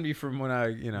marks on me from when I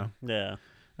yeah,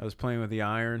 I was playing with the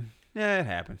iron. Yeah, it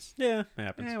happens. yeah, it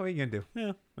happens. Yeah, what are you gonna do?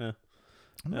 Yeah, yeah,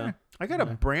 yeah. I got a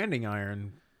Yeah. branding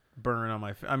iron burn on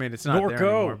my. I mean, it's not there Norco.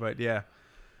 anymore, but yeah,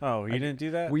 Oh, you didn't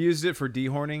do that? we used it for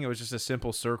dehorning. It was just a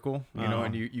simple circle, Oh.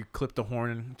 and you clip the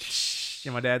horn and.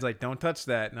 And my dad's like, "Don't touch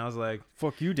that," and I was like,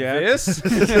 Fuck you, Dad. "This?"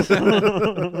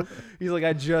 He's like,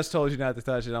 "I just told you not to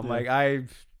touch it." I'm Yeah. like, I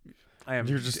am.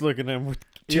 You're just looking at him with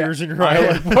Yeah, tears in your I eye.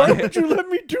 am- Like, why I- would you let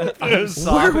me do this?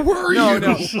 sobbing. were no,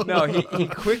 you? No, he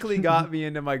quickly got me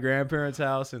into my grandparents'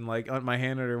 house and like on my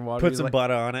hand under water. Put He's some like,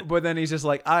 butter on it. but then he's just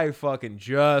like, I fucking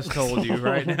just told you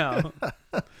right now.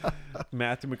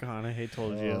 Matthew McConaughey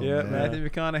told you. Oh, Yeah, man. Matthew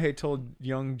McConaughey told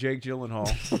young Jake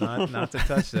Gyllenhaal not to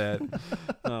touch that.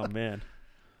 Oh man,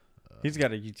 he's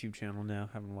got a YouTube channel now.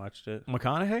 Haven't watched it.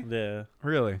 McConaughey? Yeah,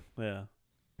 Really? yeah.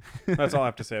 That's all I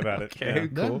have to say about it. Okay,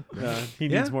 Yeah. cool. He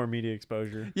Yeah. needs more media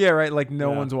exposure. Yeah, right. Like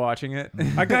no Yeah. one's watching it.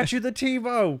 I got you the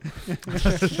TiVo.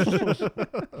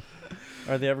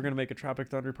 Are they ever gonna make a Tropic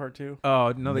Thunder Part 2?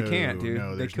 Oh no, they can't, dude.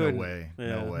 No, they there's couldn't. no way.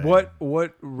 Yeah. No way.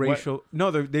 What racial? No,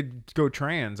 they'd go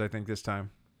trans. I think this time.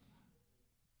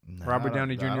 No, Robert I don't-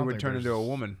 Downey I Jr. don't would think turn into a there's-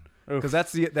 woman Oof. because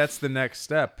that's the next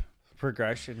step.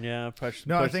 Progression, yeah. Push.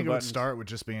 No, I push think the it would buttons. start with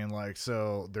just being like,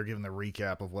 so they're giving the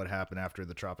recap of what happened after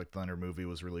the Tropic Thunder movie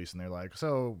was released, and they're like,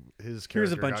 so his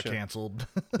Here's a character bunch got of- canceled.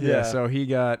 Yeah. So he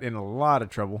got in a lot of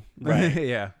trouble. Right.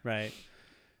 Yeah. Right.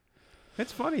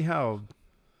 It's funny how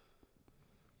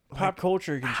Pop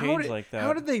culture can change like that.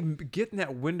 How did they get in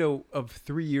that window of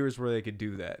 3 years where they could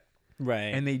do that?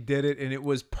 Right. And they did it, and it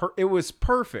was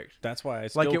perfect. that's why I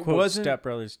still Like, it quote wasn't- Step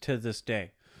Brothers to this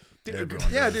day.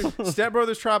 Everyone Yeah, does. dude. Step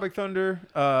Brothers, Tropic Thunder,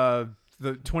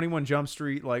 the 21 Jump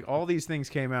Street, like all these things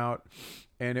came out,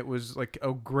 and it was like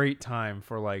a great time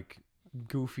for like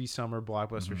goofy summer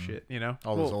blockbuster shit. You know,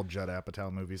 All those Well- old Judd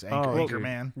Apatow movies. Oh, dude.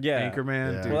 Anchorman. Yeah.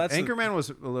 Anchorman. Yeah. Dude. Well, that's the- Anchorman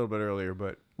was a little bit earlier,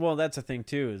 but Well, that's the thing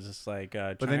too. Is just like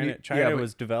then China. you- China yeah, but-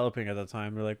 was developing at the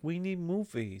time. They're like, we need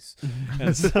movies,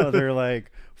 and so they're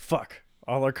like, fuck.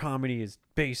 All our comedy is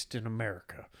based in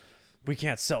America. We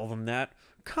can't sell them that.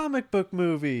 Comic book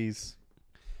movies.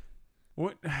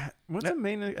 what's the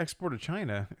main export of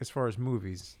China as far as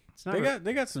movies? It's not.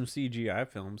 They got some CGI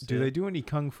films. do too. they do any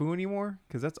kung fu anymore?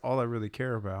 Because that's all I really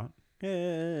care about.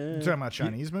 You talking about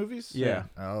Chinese movies? Yeah.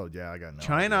 Oh yeah, I got no.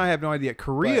 China, I idea. have no idea.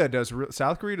 Korea does.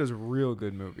 South Korea does real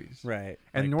good movies, Right.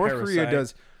 and Like North Korea Parasite.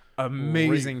 does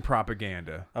amazing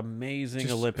propaganda. Amazing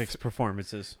Just- Olympics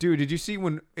performances. Dude, did you see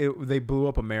when they blew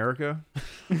up America?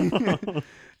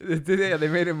 They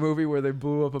made a movie where they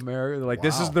blew up America. They're like,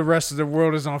 this is Wow. the rest of the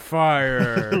world is on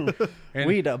fire. And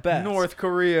We the best. North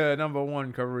Korea,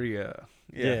 #1 Korea.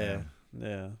 Yeah.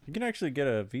 Yeah. You can actually get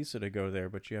a visa to go there,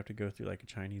 but you have to go through like a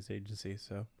Chinese agency.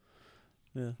 So,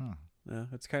 yeah. Huh. Yeah.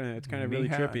 It's kind of really Ni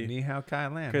hao- trippy Ni hao Kai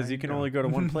Lan. because How you can doing? only go to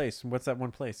one place. What's that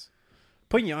one place?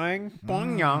 Pyongyang.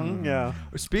 Pyongyang. Yeah.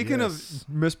 Mm. Speaking Yes. of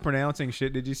mispronouncing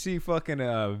shit, did you see fucking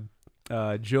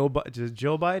Jill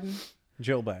Biden?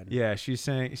 Jill Biden. Yeah, she's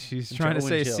trying to Joe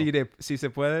say and Jill. si se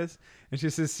puedes, and she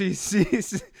says si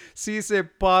se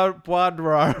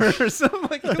podrá or something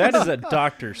like that. That is a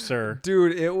doctor, sir.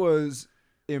 Dude, it was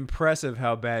impressive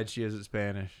how bad she is at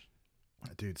Spanish.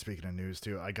 Dude, speaking of news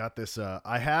too, I got this.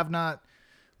 I have not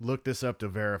looked this up to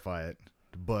verify it,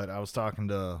 but I was talking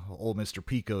to old Mr.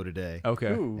 Pico today,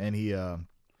 Okay. Ooh. and he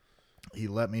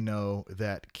let me know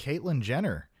that Caitlyn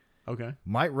Jenner Okay.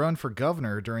 might run for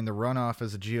governor during the runoff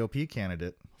as a GOP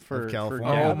candidate For of California.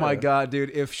 Oh Yeah. my God,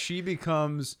 dude! If she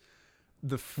becomes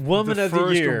the Woman of the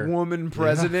first year. woman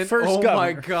president, First oh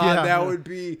my governor. God, Yeah. that would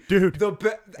be Dude. the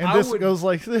best. And this goes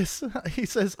like this. He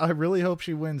says, I really hope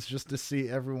she wins just to see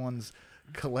everyone's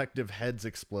collective heads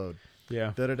explode.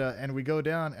 yeah. Da-da-da. And we go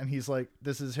down, and he's like,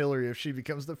 this is Hillary if she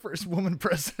becomes the first woman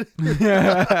president.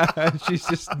 She's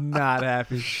just not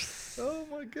happy. Oh,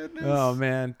 my goodness. Oh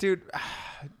man, dude,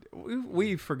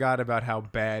 we forgot about how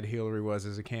bad Hillary was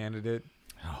as a candidate.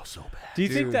 Oh, so bad. Do you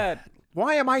think Dude. that?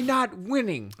 Why am I not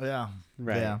winning? Yeah.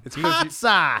 Right. Yeah. It's because hot you-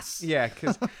 sauce. Yeah,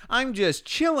 because I'm just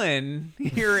chilling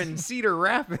here in Cedar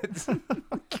Rapids.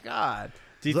 God.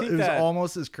 Do you It think was that?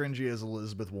 almost as cringy as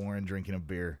Elizabeth Warren drinking a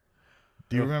beer.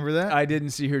 Do you remember that? I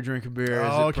didn't see her drink a beer.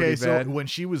 Is Oh, it okay, pretty so bad? when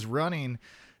she was running,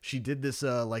 she did this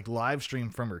like live stream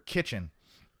from her kitchen,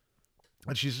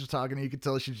 and she's just talking. You could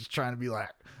tell she's just trying to be like,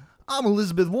 "I'm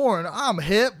Elizabeth Warren. I'm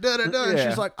hip." Da da da. And Yeah.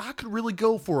 she's like, "I could really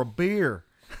go for a beer,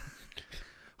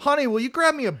 honey. Will you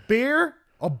grab me a beer?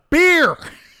 A beer."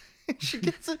 She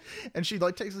gets it, and she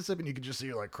like takes a sip, and you can just see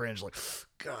her like cringe, like,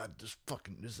 "God,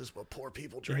 is this what poor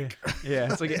people drink?"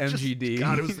 Yeah, it's like an Just- MGD.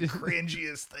 God, it was the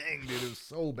cringiest thing, dude. It was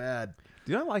so bad.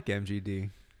 Dude, I like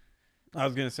MGD. I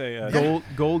was gonna say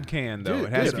Gold can though. Dude,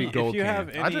 it has dude, to be if gold you can. have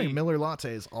any I drink Miller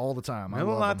lattes all the time. I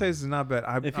Miller love lattes them. is not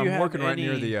bad. If you I'm have working right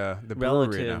near any the brewery now.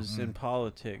 relatives in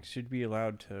politics, should be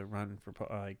allowed to run for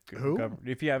Who?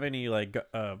 if you have any like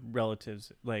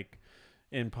relatives like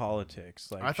in politics,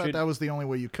 like I thought that was the only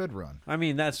way you could run. I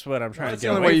mean, that's what I'm trying That's to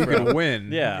the get only way away you from. can win.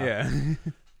 Yeah. yeah.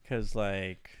 Because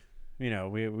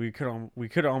we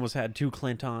could almost had two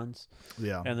Clintons,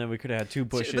 Yeah. and then we could have had two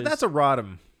Bushes. But that's a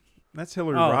Rodham. That's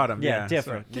Hillary Oh, Rodham. yeah, Yeah,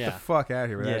 different, So get yeah. the fuck out of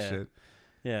here with Yeah. that shit.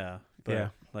 yeah, but Yeah.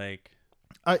 like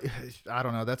I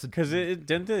don't know. That's a because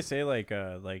didn't they say like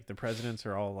the presidents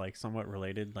are all like somewhat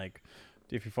related, like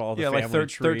if you follow the Yeah, like family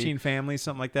tree. 13 families,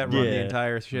 something like that, run the Yeah.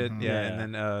 entire shit. Mhm. Yeah, Yeah.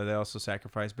 and then they also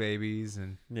sacrifice babies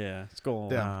and Yeah, skull,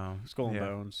 Yeah. skull and yeah.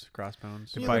 bones,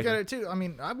 crossbones. You Biden. look at it too. I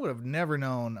mean, I would have never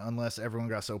known unless everyone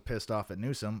got so pissed off at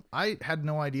Newsom. I had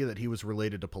no idea that he was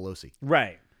related to Pelosi.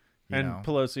 Right, You and know?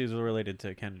 Pelosi is related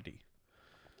to Kennedy.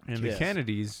 and Yes. the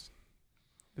Kennedys.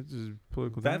 This is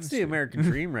political. That's the dynasty. American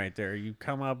dream right there. You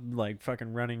come up like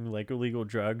fucking running like illegal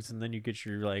drugs, and then you get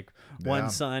your like Yeah. one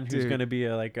son who's Dude. gonna be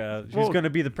who's Well- gonna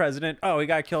be the president. Oh, he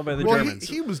got killed by the Well, Germans.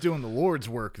 he was doing the Lord's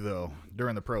work though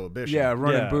during the Prohibition. Yeah,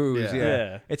 running Yeah. booze. Yeah. Yeah.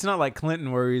 Yeah. It's not like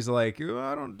Clinton where he's like, "Oh,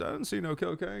 I don't see no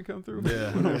cocaine come through.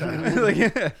 Yeah. Like,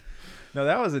 yeah. No,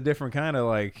 that was a different kind of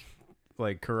like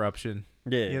corruption.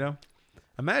 yeah, You know?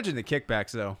 Imagine the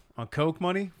kickbacks though on coke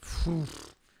money.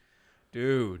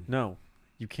 Dude. No,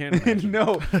 you can't. Imagine.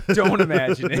 No, don't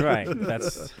imagine it. Right.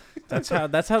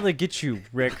 That's how they get you,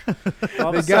 Rick.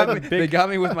 All They of a got, sudden, me, they got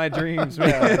me with my dreams,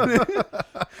 man.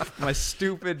 My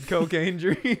stupid cocaine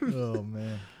dream. Oh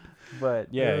man.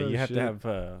 But yeah, Oh, you have shit. to have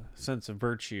a sense of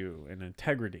virtue and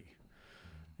integrity.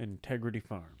 Integrity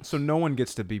Farms. So no one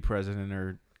gets to be president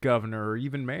or governor or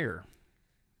even mayor.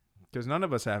 Because none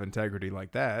of us have integrity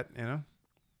like that, you know?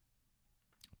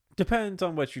 Depends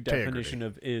on what your Integrity. definition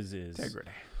of is.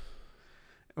 Integrity.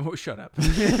 Oh, shut up.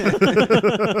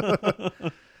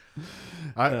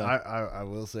 I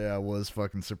will say I was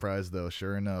fucking surprised though.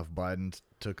 Sure enough, Biden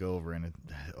took over and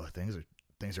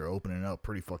things are opening up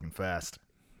pretty fucking fast.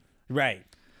 Right.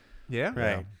 Yeah?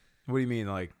 Right. What do you mean,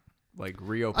 like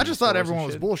reopen? I just thought everyone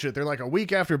was bullshit. They're like a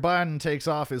week after Biden takes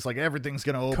office, like everything's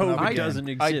gonna open up COVID again. doesn't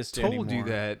exist I told anymore. you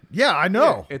that. Yeah, I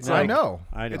know. Yeah, it's I like- know.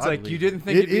 It's like you believe didn't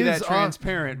think It it'd be that is,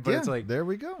 transparent, but yeah, it's like, there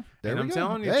we go. There and we I'm go.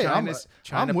 telling you, Hey, China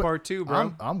I'm wi- part 2,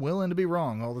 bro. I'm willing to be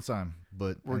wrong all the time,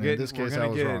 but We're in getting- this we're case, gonna I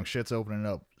was get- wrong. Shit's opening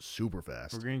up super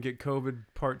fast. We're going to get COVID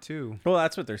part 2. Well,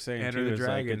 that's what they're saying Enter too. the is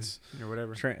Dragon it's or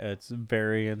whatever. it's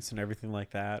variants and everything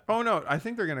like that. Oh, no. I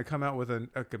think they're going to come out with a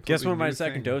completely Guess what my new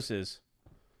second thing. dose is?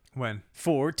 When?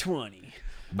 420.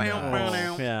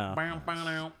 Nice. Yeah.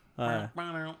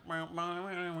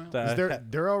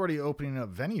 They're already opening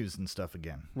up venues and stuff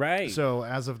again. Right. So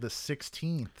as of the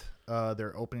 16th,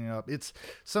 they're opening up. It's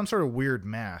some sort of weird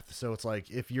math. So it's like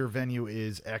if your venue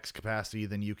is X capacity,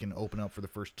 then you can open up for the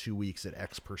first 2 weeks at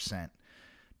X percent.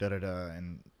 Da da da.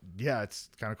 And yeah, it's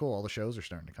kind of cool. All the shows are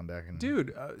starting to come back. And Dude,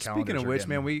 speaking calendars of are which,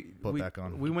 man, getting put we back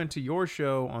on. we went to your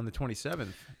show on the 27th.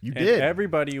 You and did.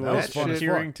 everybody That was was fun as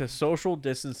adhering to social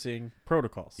distancing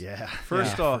protocols. Yeah.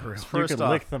 First Yeah, off, for real. You first can off,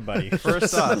 lick somebody.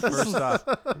 first off,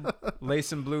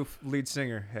 Lace and Blue lead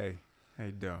singer. Hey, how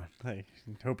you doing? Hey,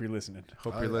 hope you're listening.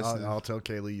 Hope you're listening. I'll tell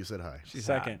Kaylee you said hi. She's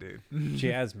Second. hot, dude.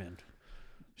 Jasmine.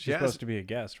 She's Jas- supposed to be a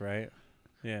guest, right?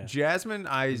 Yeah. Jasmine,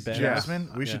 Ben.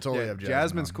 Jasmine? We Yeah. should totally Yeah, have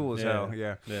Jasmine's on. cool as hell.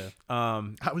 Yeah. Yeah.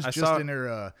 I was just saw- in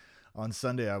her on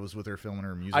Sunday. I was with her filming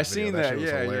her music I video. seen that. that, Shit was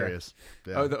yeah, yeah. hilarious.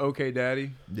 Yeah. Oh, the OK Daddy.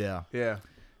 yeah. Yeah.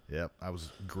 Yep. I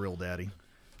was grill daddy.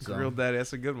 So, Grilled Daddy.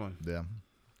 That's a good one. Yeah.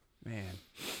 Man.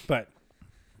 But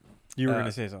you were Uh,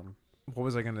 gonna say something. What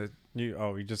was I going to...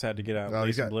 You just had to get out Oh,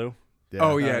 Lace you and got- Blue. Yeah.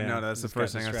 Oh yeah, yeah. no, that's the Just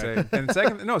first got thing I say.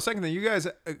 And second thing, you guys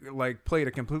like played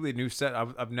a completely new set.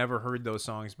 I've never heard those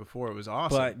songs before. It was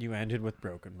awesome. But you ended with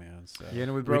Broken Man. So. yeah,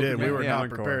 and with we Broken did. We Man, were yeah. not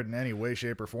encore. prepared in any way,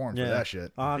 shape, or form for that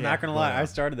shit. I'm Yeah, not gonna lie. but, I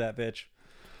started that bitch.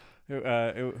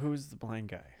 Who's the blind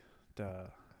guy?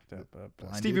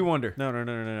 Blind Stevie dude? Wonder.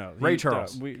 No. Ray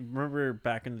Charles. We remember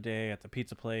back in the day at the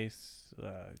pizza place.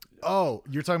 Oh,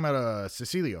 you're talking about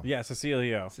Cecilio. Yeah, Cecilio.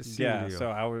 Yeah, Cecilio. so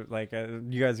I was like,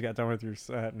 you guys got done with your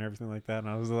set and everything like that, and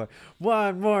I was like,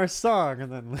 one more song,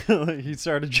 and then he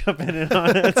started jumping in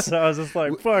on it. So I was just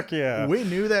like, fuck yeah. We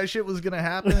knew that shit was gonna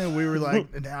happen, and we were like,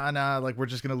 nah, like we're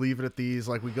just gonna leave it at these.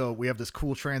 Like we have this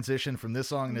cool transition from this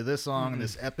song to this song, and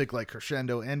this epic like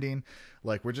crescendo ending.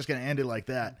 Like we're just gonna end it like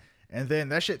that. And then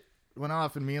that shit went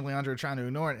off, and me and Leandro were trying to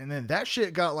ignore it. And then that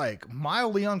shit got like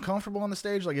mildly uncomfortable on the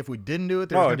stage. Like if we didn't do it,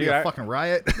 there was gonna be a fucking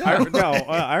riot.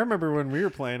 I remember when we were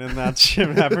playing and that shit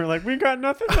happened. We're like, we got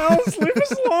nothing else. Leave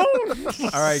us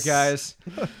alone. All right, guys.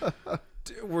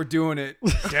 We're doing it.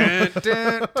 Dun,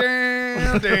 dun,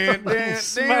 dun, dun, dun, dun.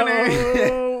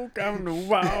 Smoke on the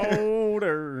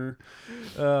water.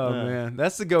 Oh man,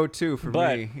 that's the go-to for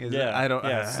But, me. Is yeah, I don't.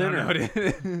 yeah, I Sinner. don't know what it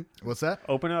is. What's that?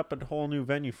 Open up a whole new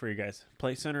venue for you guys.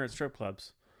 Play Center at strip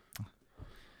clubs.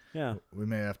 Yeah, We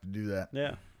may have to do that.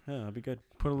 yeah, that'd be good.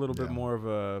 Put a little bit Yeah. more of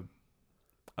a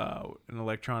an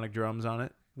electronic drums on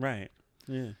it. Right.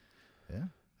 Yeah. Yeah.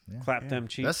 Clap Yeah. them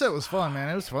cheeks. That set was fun, man.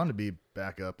 It was fun to be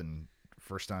back up and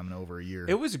first time in over a year.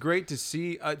 It was great to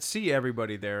see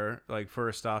everybody there. Like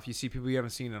first off, you see people you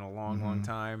haven't seen in a long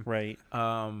time. Right.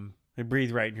 Um, They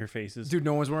breathe right in your faces. dude,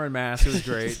 no one's wearing masks. It was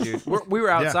great, dude. We were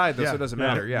outside though, so it doesn't Yeah.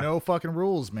 matter. Yeah. No fucking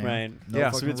rules, man. Right. No Yeah.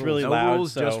 So fucking it's really No loud.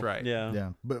 rules, so, just right. Yeah. Yeah,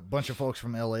 but a bunch of folks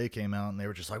from LA came out and they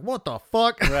were just like, "What the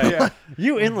fuck?" Right. Yeah.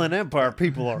 You Inland Empire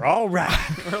people are all right.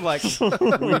 We're like,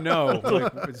 we know.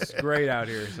 Like, it's great out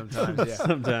here sometimes. Yeah.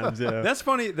 Sometimes, yeah. That's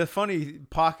funny. The funny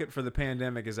pocket for the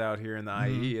pandemic is out here in the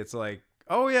Mm-hmm. IE. It's like,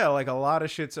 oh yeah, like a lot of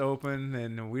shit's open,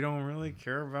 and we don't really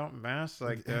care about masks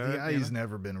like that. the you IE's know?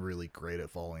 never been really great at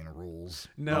following rules.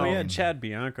 No, Oh, yeah, Chad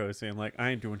Bianco saying like,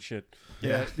 I ain't doing shit.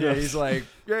 yeah, yeah. He's like,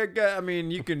 yeah. I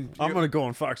mean, you can. I'm gonna go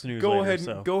on Fox News. go later, ahead.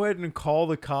 So. Go ahead and call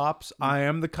the cops. I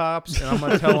am the cops, and I'm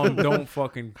gonna tell them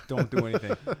don't do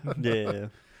anything. Yeah.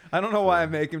 I don't know why I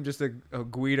make him just a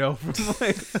Guido from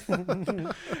like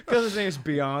because his name's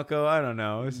Bianco. I don't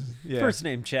know. Yeah. First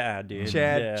name Chad, dude.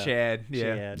 Chad. Yeah. Chad. Yeah.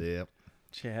 Chad. Yep.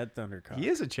 Chad Thundercock. He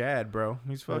is a Chad, bro.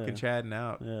 He's fucking Yeah. Chadding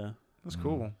out. Yeah. That's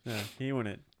cool. Yeah. He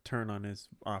wouldn't turn on his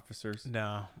officers.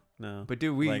 No, No. but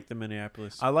dude, we. like the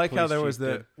Minneapolis. I like how police there was chief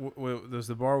did. there was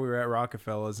the bar we were at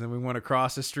Rockefellers, and we went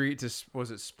across the street to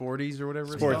was it Sporties or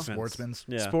whatever? it's called? Sportsman's. Sportsman's.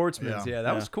 Yeah. Sportsman's. Yeah. Yeah, that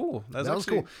Yeah. was cool. That was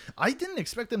cool. I didn't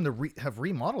expect them to have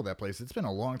remodeled that place. It's been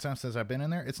a long time since I've been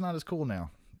in there. It's not as cool now.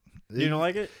 You don't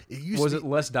like it? It used Was to it be,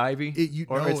 less divey?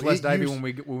 no, It's less it divey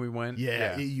used- when we went.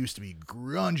 Yeah, it used to be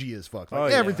grungy as fuck. Like Oh,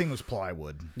 yeah. everything was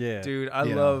plywood. Yeah. Dude, I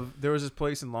Yeah. love. There was this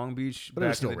place in Long Beach But it was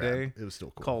back still in the rad. day It was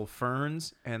still cool. called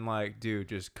Ferns, and like, dude,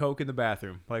 just coke in the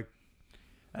bathroom. Like,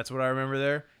 that's what I remember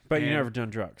there. But you And- never done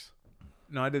drugs.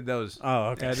 No, I did those.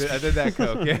 Oh, okay. Yeah, I did that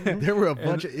coke. Yeah. There were a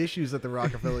bunch of issues at the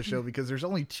Rockefeller show because there's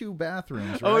only 2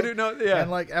 bathrooms. Right? Oh, dude, no, yeah. And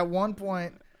like at one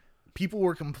point, people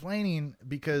were complaining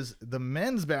because the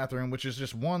men's bathroom, which is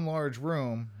just one large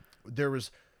room, there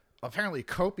was apparently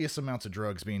copious amounts of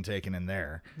drugs being taken in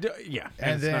there. Yeah.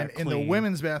 And it's then not in the clean.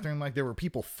 women's bathroom, like there were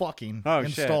people fucking Oh, in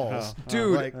shit. stalls. Oh,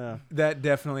 Dude, like, Yeah. that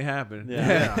definitely happened.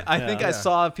 Yeah. I Yeah. think I Yeah.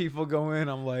 saw people go in.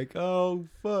 I'm like, oh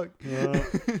fuck. Yeah.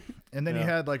 and then you Yeah.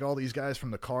 had like all these guys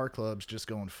from the car clubs just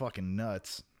going fucking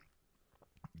nuts.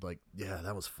 Like, yeah,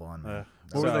 that was fun. man.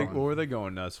 That What was were they? fun. What were they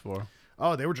going nuts for?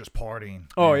 Oh, they were just partying.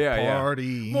 Oh, Man, yeah, yeah.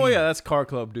 party. Well, yeah, that's car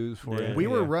club dudes for Yeah. you. We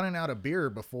were Yeah. running out of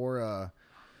beer before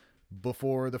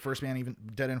the first band, even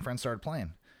Dead End Friends, started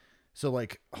playing. So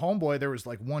like homeboy, there was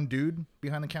like one dude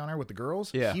behind the counter with the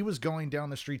girls. Yeah. He was going down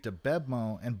the street to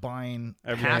Bevmo and buying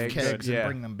Every half keg, kegs yeah. and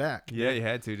bring them back. Yeah, you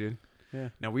had to, dude. Yeah.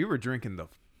 Now we were drinking the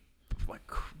like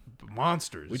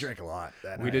monsters. We drank a lot.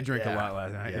 That We night. did drink a Yeah. lot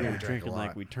last night. Yeah, We Yeah. were we drank a drinking like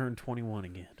lot. we turned 21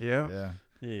 again. Yeah. Yeah.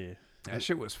 Yeah. That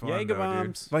shit was fun. Jaeger though, dude.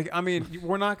 bombs. Like, I mean,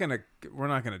 we're not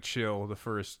gonna chill the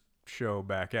first show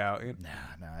back out.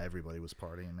 Nah, everybody was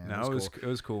partying, man. No, it was cool. it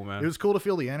was cool, man. It was cool to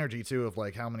feel the energy too of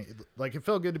like how many, like it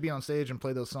felt good to be on stage and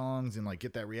play those songs and like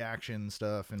get that reaction and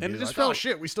stuff and, And be it just like, oh felt-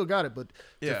 shit, we still got it. But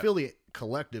to Yeah. feel the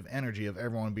collective energy of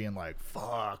everyone being like,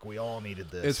 fuck, we all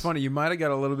needed this. It's funny. You might have got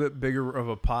a little bit bigger of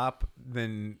a pop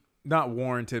than not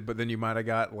warranted, but then you might have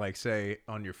got like say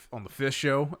on the Fist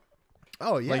show.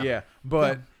 Oh yeah, Like, yeah.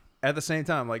 But at the same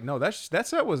time, like, no, that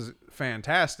set was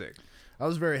fantastic. I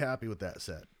was very happy with that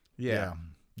set. Yeah.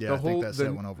 Yeah, the I think whole that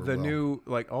set went over the well. new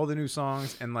like all the new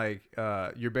songs and like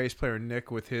your bass player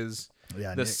Nick with his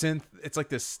Yeah, the Nick, synth. It's like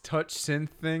this touch synth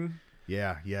thing.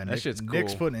 yeah. That shit's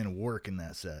Nick's cool. putting in work in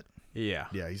that set. Yeah,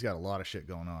 Yeah, he's got a lot of shit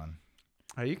going on.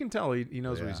 You can tell he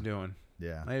knows what Yeah. he's doing.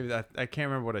 Yeah. Maybe I can't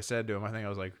remember what I said to him. I think I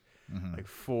was like Mhm. like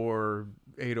 4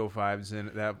 805s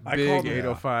in that I big called him-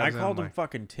 805s. I and called I'm him like,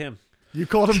 fucking Tim. You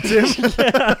called him Tim? he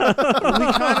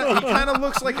kind of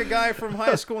looks like a guy from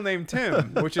high school named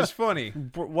Tim, which is funny.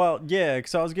 Well, yeah,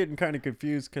 because I was getting kind of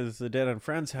confused because the Dead End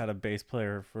Friends had a bass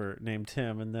player named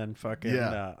Tim, and then fucking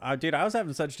dude, I was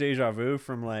having such deja vu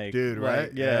from like, Dude,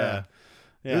 right? Yeah,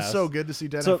 yeah. It's so good to see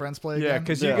Dead So- and Friends play Yeah, again.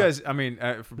 because you guys, I mean,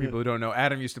 for people who don't know,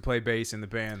 Adam used to play bass in the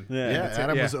band. Yeah, Yeah, that's it.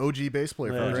 Adam yeah. was OG bass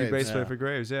player Yeah. for OG Graves. bass player Yeah. for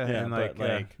Graves, yeah, Yeah, and but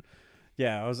like,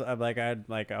 yeah, I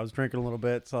was drinking a little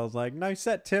bit, so I was like, nice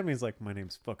set, Tim. He's like, my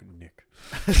name's fucking Nick.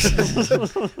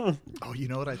 Oh, you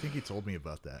know what? I think he told me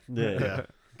about that. Yeah.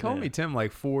 call me Tim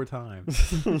like 4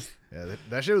 times. Yeah,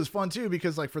 that shit was fun too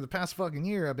because like for the past fucking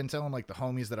year, I've been telling like the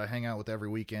homies that I hang out with every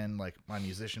weekend, like my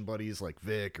musician buddies, like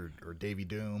Vic or Davey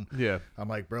Doom. Yeah, I'm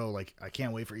like, bro, like I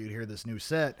can't wait for you to hear this new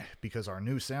set because our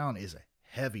new sound is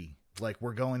heavy. Like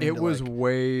we're going. it into, was like,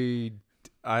 way.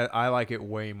 I like it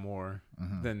way more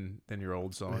Mhm. than your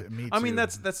old song. Me I mean,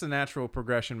 too. that's the natural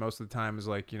progression most of the time. Is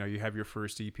like you have your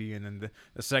first EP, and then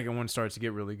the second one starts to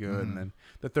get really good, Mhm. and then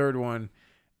the third one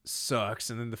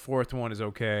sucks, and then the fourth one is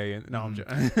okay. And no, I'm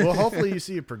just, well, hopefully you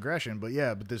see a progression, but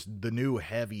yeah, but the new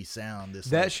heavy sound. This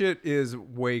that like, shit is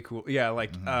way cool. Yeah,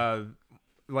 like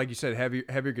like you said,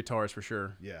 heavier guitars for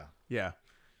sure. yeah. Yeah,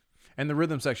 and the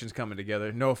rhythm section's coming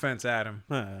together. No offense, Adam,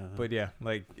 But but yeah,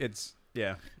 like it's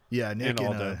yeah, Yeah, Nick And and,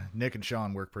 Aldo. Nick and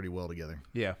Sean work pretty well together.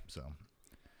 yeah. So,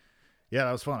 yeah,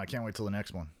 that was fun. I can't wait till the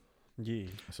next one. yeah.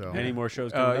 So, Any more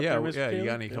shows coming up Yeah, there, Mr. yeah. You Caleb?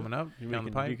 got any coming up down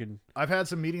the pipe? You can, I've had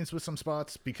some meetings with some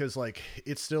spots because like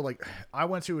it's still like I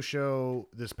went to a show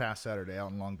this past Saturday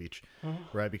out in Long Beach,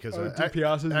 right? Because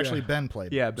actually Ben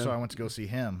played. Yeah, Ben. So I went to go see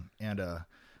him, and I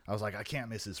was like, I can't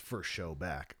miss his first show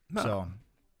back. No. So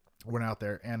went out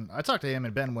there, and I talked to him,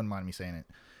 and Ben wouldn't mind me saying it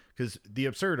because the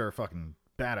Absurd are a fucking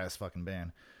badass fucking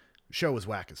band. Show was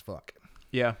whack as fuck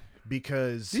Yeah,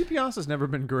 because. DiPiazza's never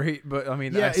been great, but I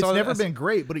mean, Yeah, I it's saw never that- been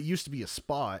great, but it used to be a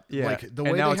spot. Yeah, like the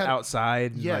and way now they it's had,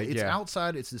 outside. Yeah, like, it's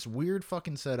outside. It's this weird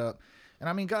fucking setup. And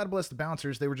I mean, God bless the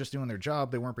bouncers. They were just doing their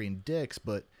job. They weren't being dicks,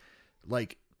 but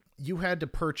like you had to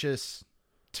purchase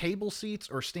table seats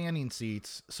or standing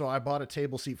seats. So I bought a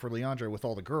table seat for Leandra with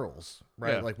all the girls,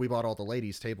 right? Yeah. Like we bought all the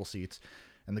ladies table seats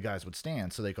and the guys would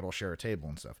stand so they could all share a table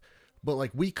and stuff. But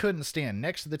like we couldn't stand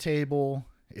next to the table.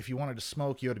 If you wanted to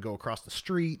smoke, you had to go across the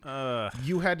street.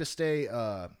 You had to stay,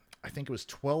 I think it was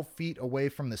 12 feet away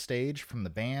from the stage, from the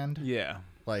band. Yeah,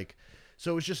 Like,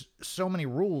 so it was just so many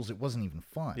rules. It wasn't even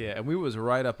fun. yeah, and we was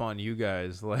right up on you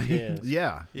guys. Like, yeah.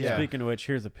 Yeah. Yeah. Speaking of which,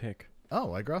 here's a pic.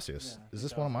 Oh, gracias. Is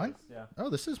this one of mine? Yeah. Oh,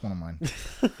 this is one of mine.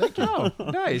 oh,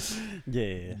 nice.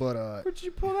 Yeah. But Where'd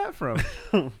you pull that from?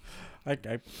 I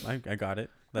got it.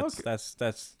 That's Okay.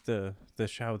 that's the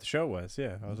how the show was.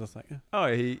 Yeah. I was just like, Oh,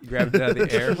 he grabbed it out of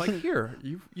the air. Like, here,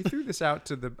 you threw this out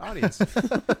to the audience.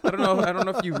 I don't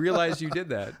know if you realized you did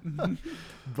that.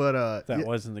 but that yeah,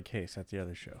 wasn't the case at the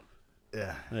other show.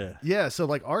 yeah. Yeah. Yeah, so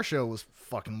like our show was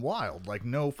fucking wild. Like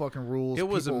no fucking rules. It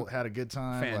was People had a good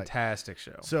time. Like, Fantastic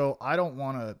show. so I don't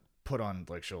want to put on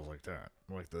like shows like that,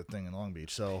 like the thing in Long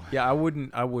Beach. So Yeah, I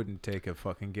wouldn't take a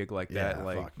fucking gig like that. yeah,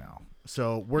 Like, fuck no.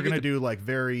 So we're You get gonna to- do like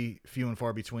very few and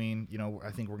far between. You know, I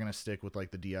think we're gonna stick with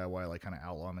like the DIY, like kind of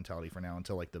outlaw mentality for now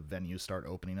until like the venues start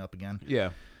opening up again.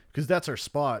 yeah, Because that's our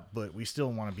spot, but we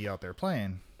still want to be out there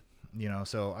playing. You know,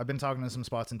 so I've been talking to some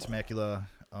spots in Temecula.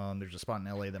 There's a spot in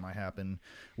LA that might happen.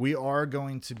 We are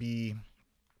going to be,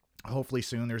 hopefully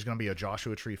soon, there's going to be a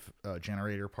Joshua Tree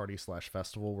generator party /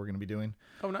 festival we're going to be doing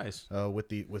oh nice.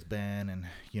 with Ben and,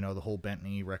 you know, the whole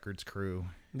Bentley Records crew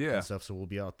Yeah, and stuff. So we'll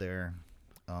be out there.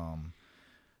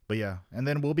 But yeah, and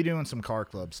then we'll be doing some car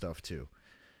club stuff too.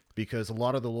 Because a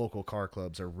lot of the local car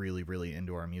clubs are really, really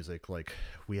into our music. Like,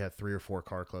 we had 3 or 4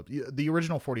 car clubs. The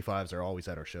original 45s are always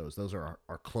at our shows. Those are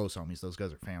our close homies. Those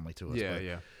guys are family to us. yeah, But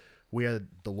yeah. we had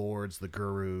the Lords, the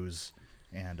Gurus,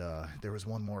 and there was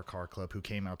one more car club who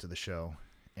came out to the show.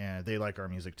 And they like our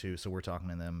music too, so we're talking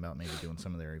to them about maybe doing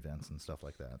some of their events and stuff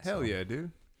like that. Hell so, yeah,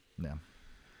 dude. Yeah.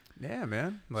 Yeah,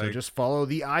 man. So Like, just follow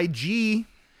the IG,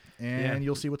 and Yeah.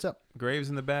 you'll see what's up. Graves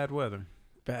in the bad weather.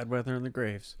 Bad Weather in the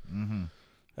Graves. Mm-hmm.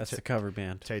 That's the cover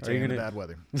band. Tay Are Tay you in the gonna- bad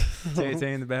weather.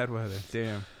 Tay in the bad weather.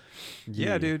 Damn.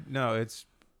 Yeah, dude. No, it's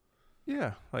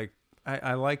like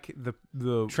I like the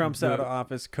Trump's out of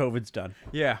office. COVID's done.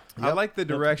 Yeah, I Yep. like the Yep.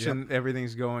 direction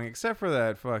everything's going, except for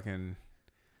that fucking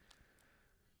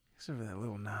Except for that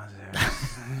little Nas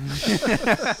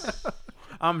X.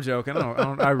 I'm joking.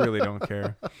 I really don't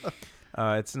care.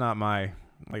 It's not my,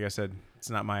 like I said, it's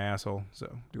not my asshole.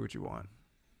 So do what you want.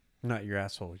 Not your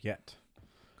asshole yet.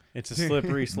 It's a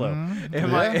slippery slope.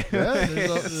 Am I?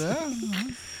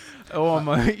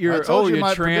 You're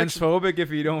transphobic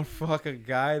if you don't fuck a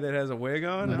guy that has a wig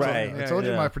on. Right. I told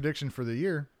you my prediction for the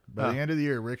year. By the end of the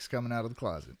year, Rick's coming out of the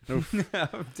closet.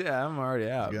 Yeah, I'm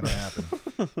already out. It's gonna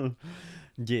happen.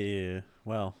 Yeah.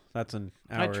 Well, that's an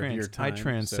hour of your time. I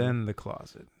transcend the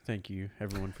closet. Thank you,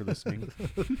 everyone, for listening.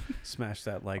 Smash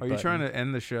that like Are button. you trying to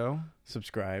end the show?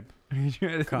 Subscribe. Are you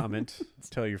trying to Comment.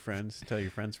 Tell your friends. Tell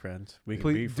your friends' friends. We can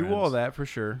be Please friends. do all that for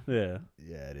sure. Yeah.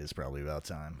 Yeah, it is probably about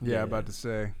time. Yeah, about to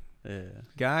say. Yeah.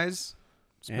 Guys,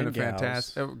 it's been a gals.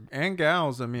 fantastic. And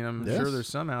gals. I mean, I'm Yes. sure there's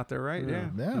some out there, right? Yeah.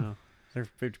 Yeah. They're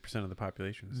 50% of the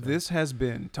population. So. This has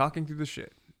been Talking Through the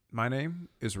Shit. My name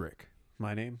is Rick.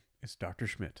 My name is Dr.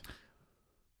 Schmidt.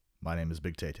 My name is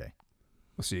Big Tay Tay.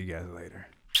 We'll see you guys later.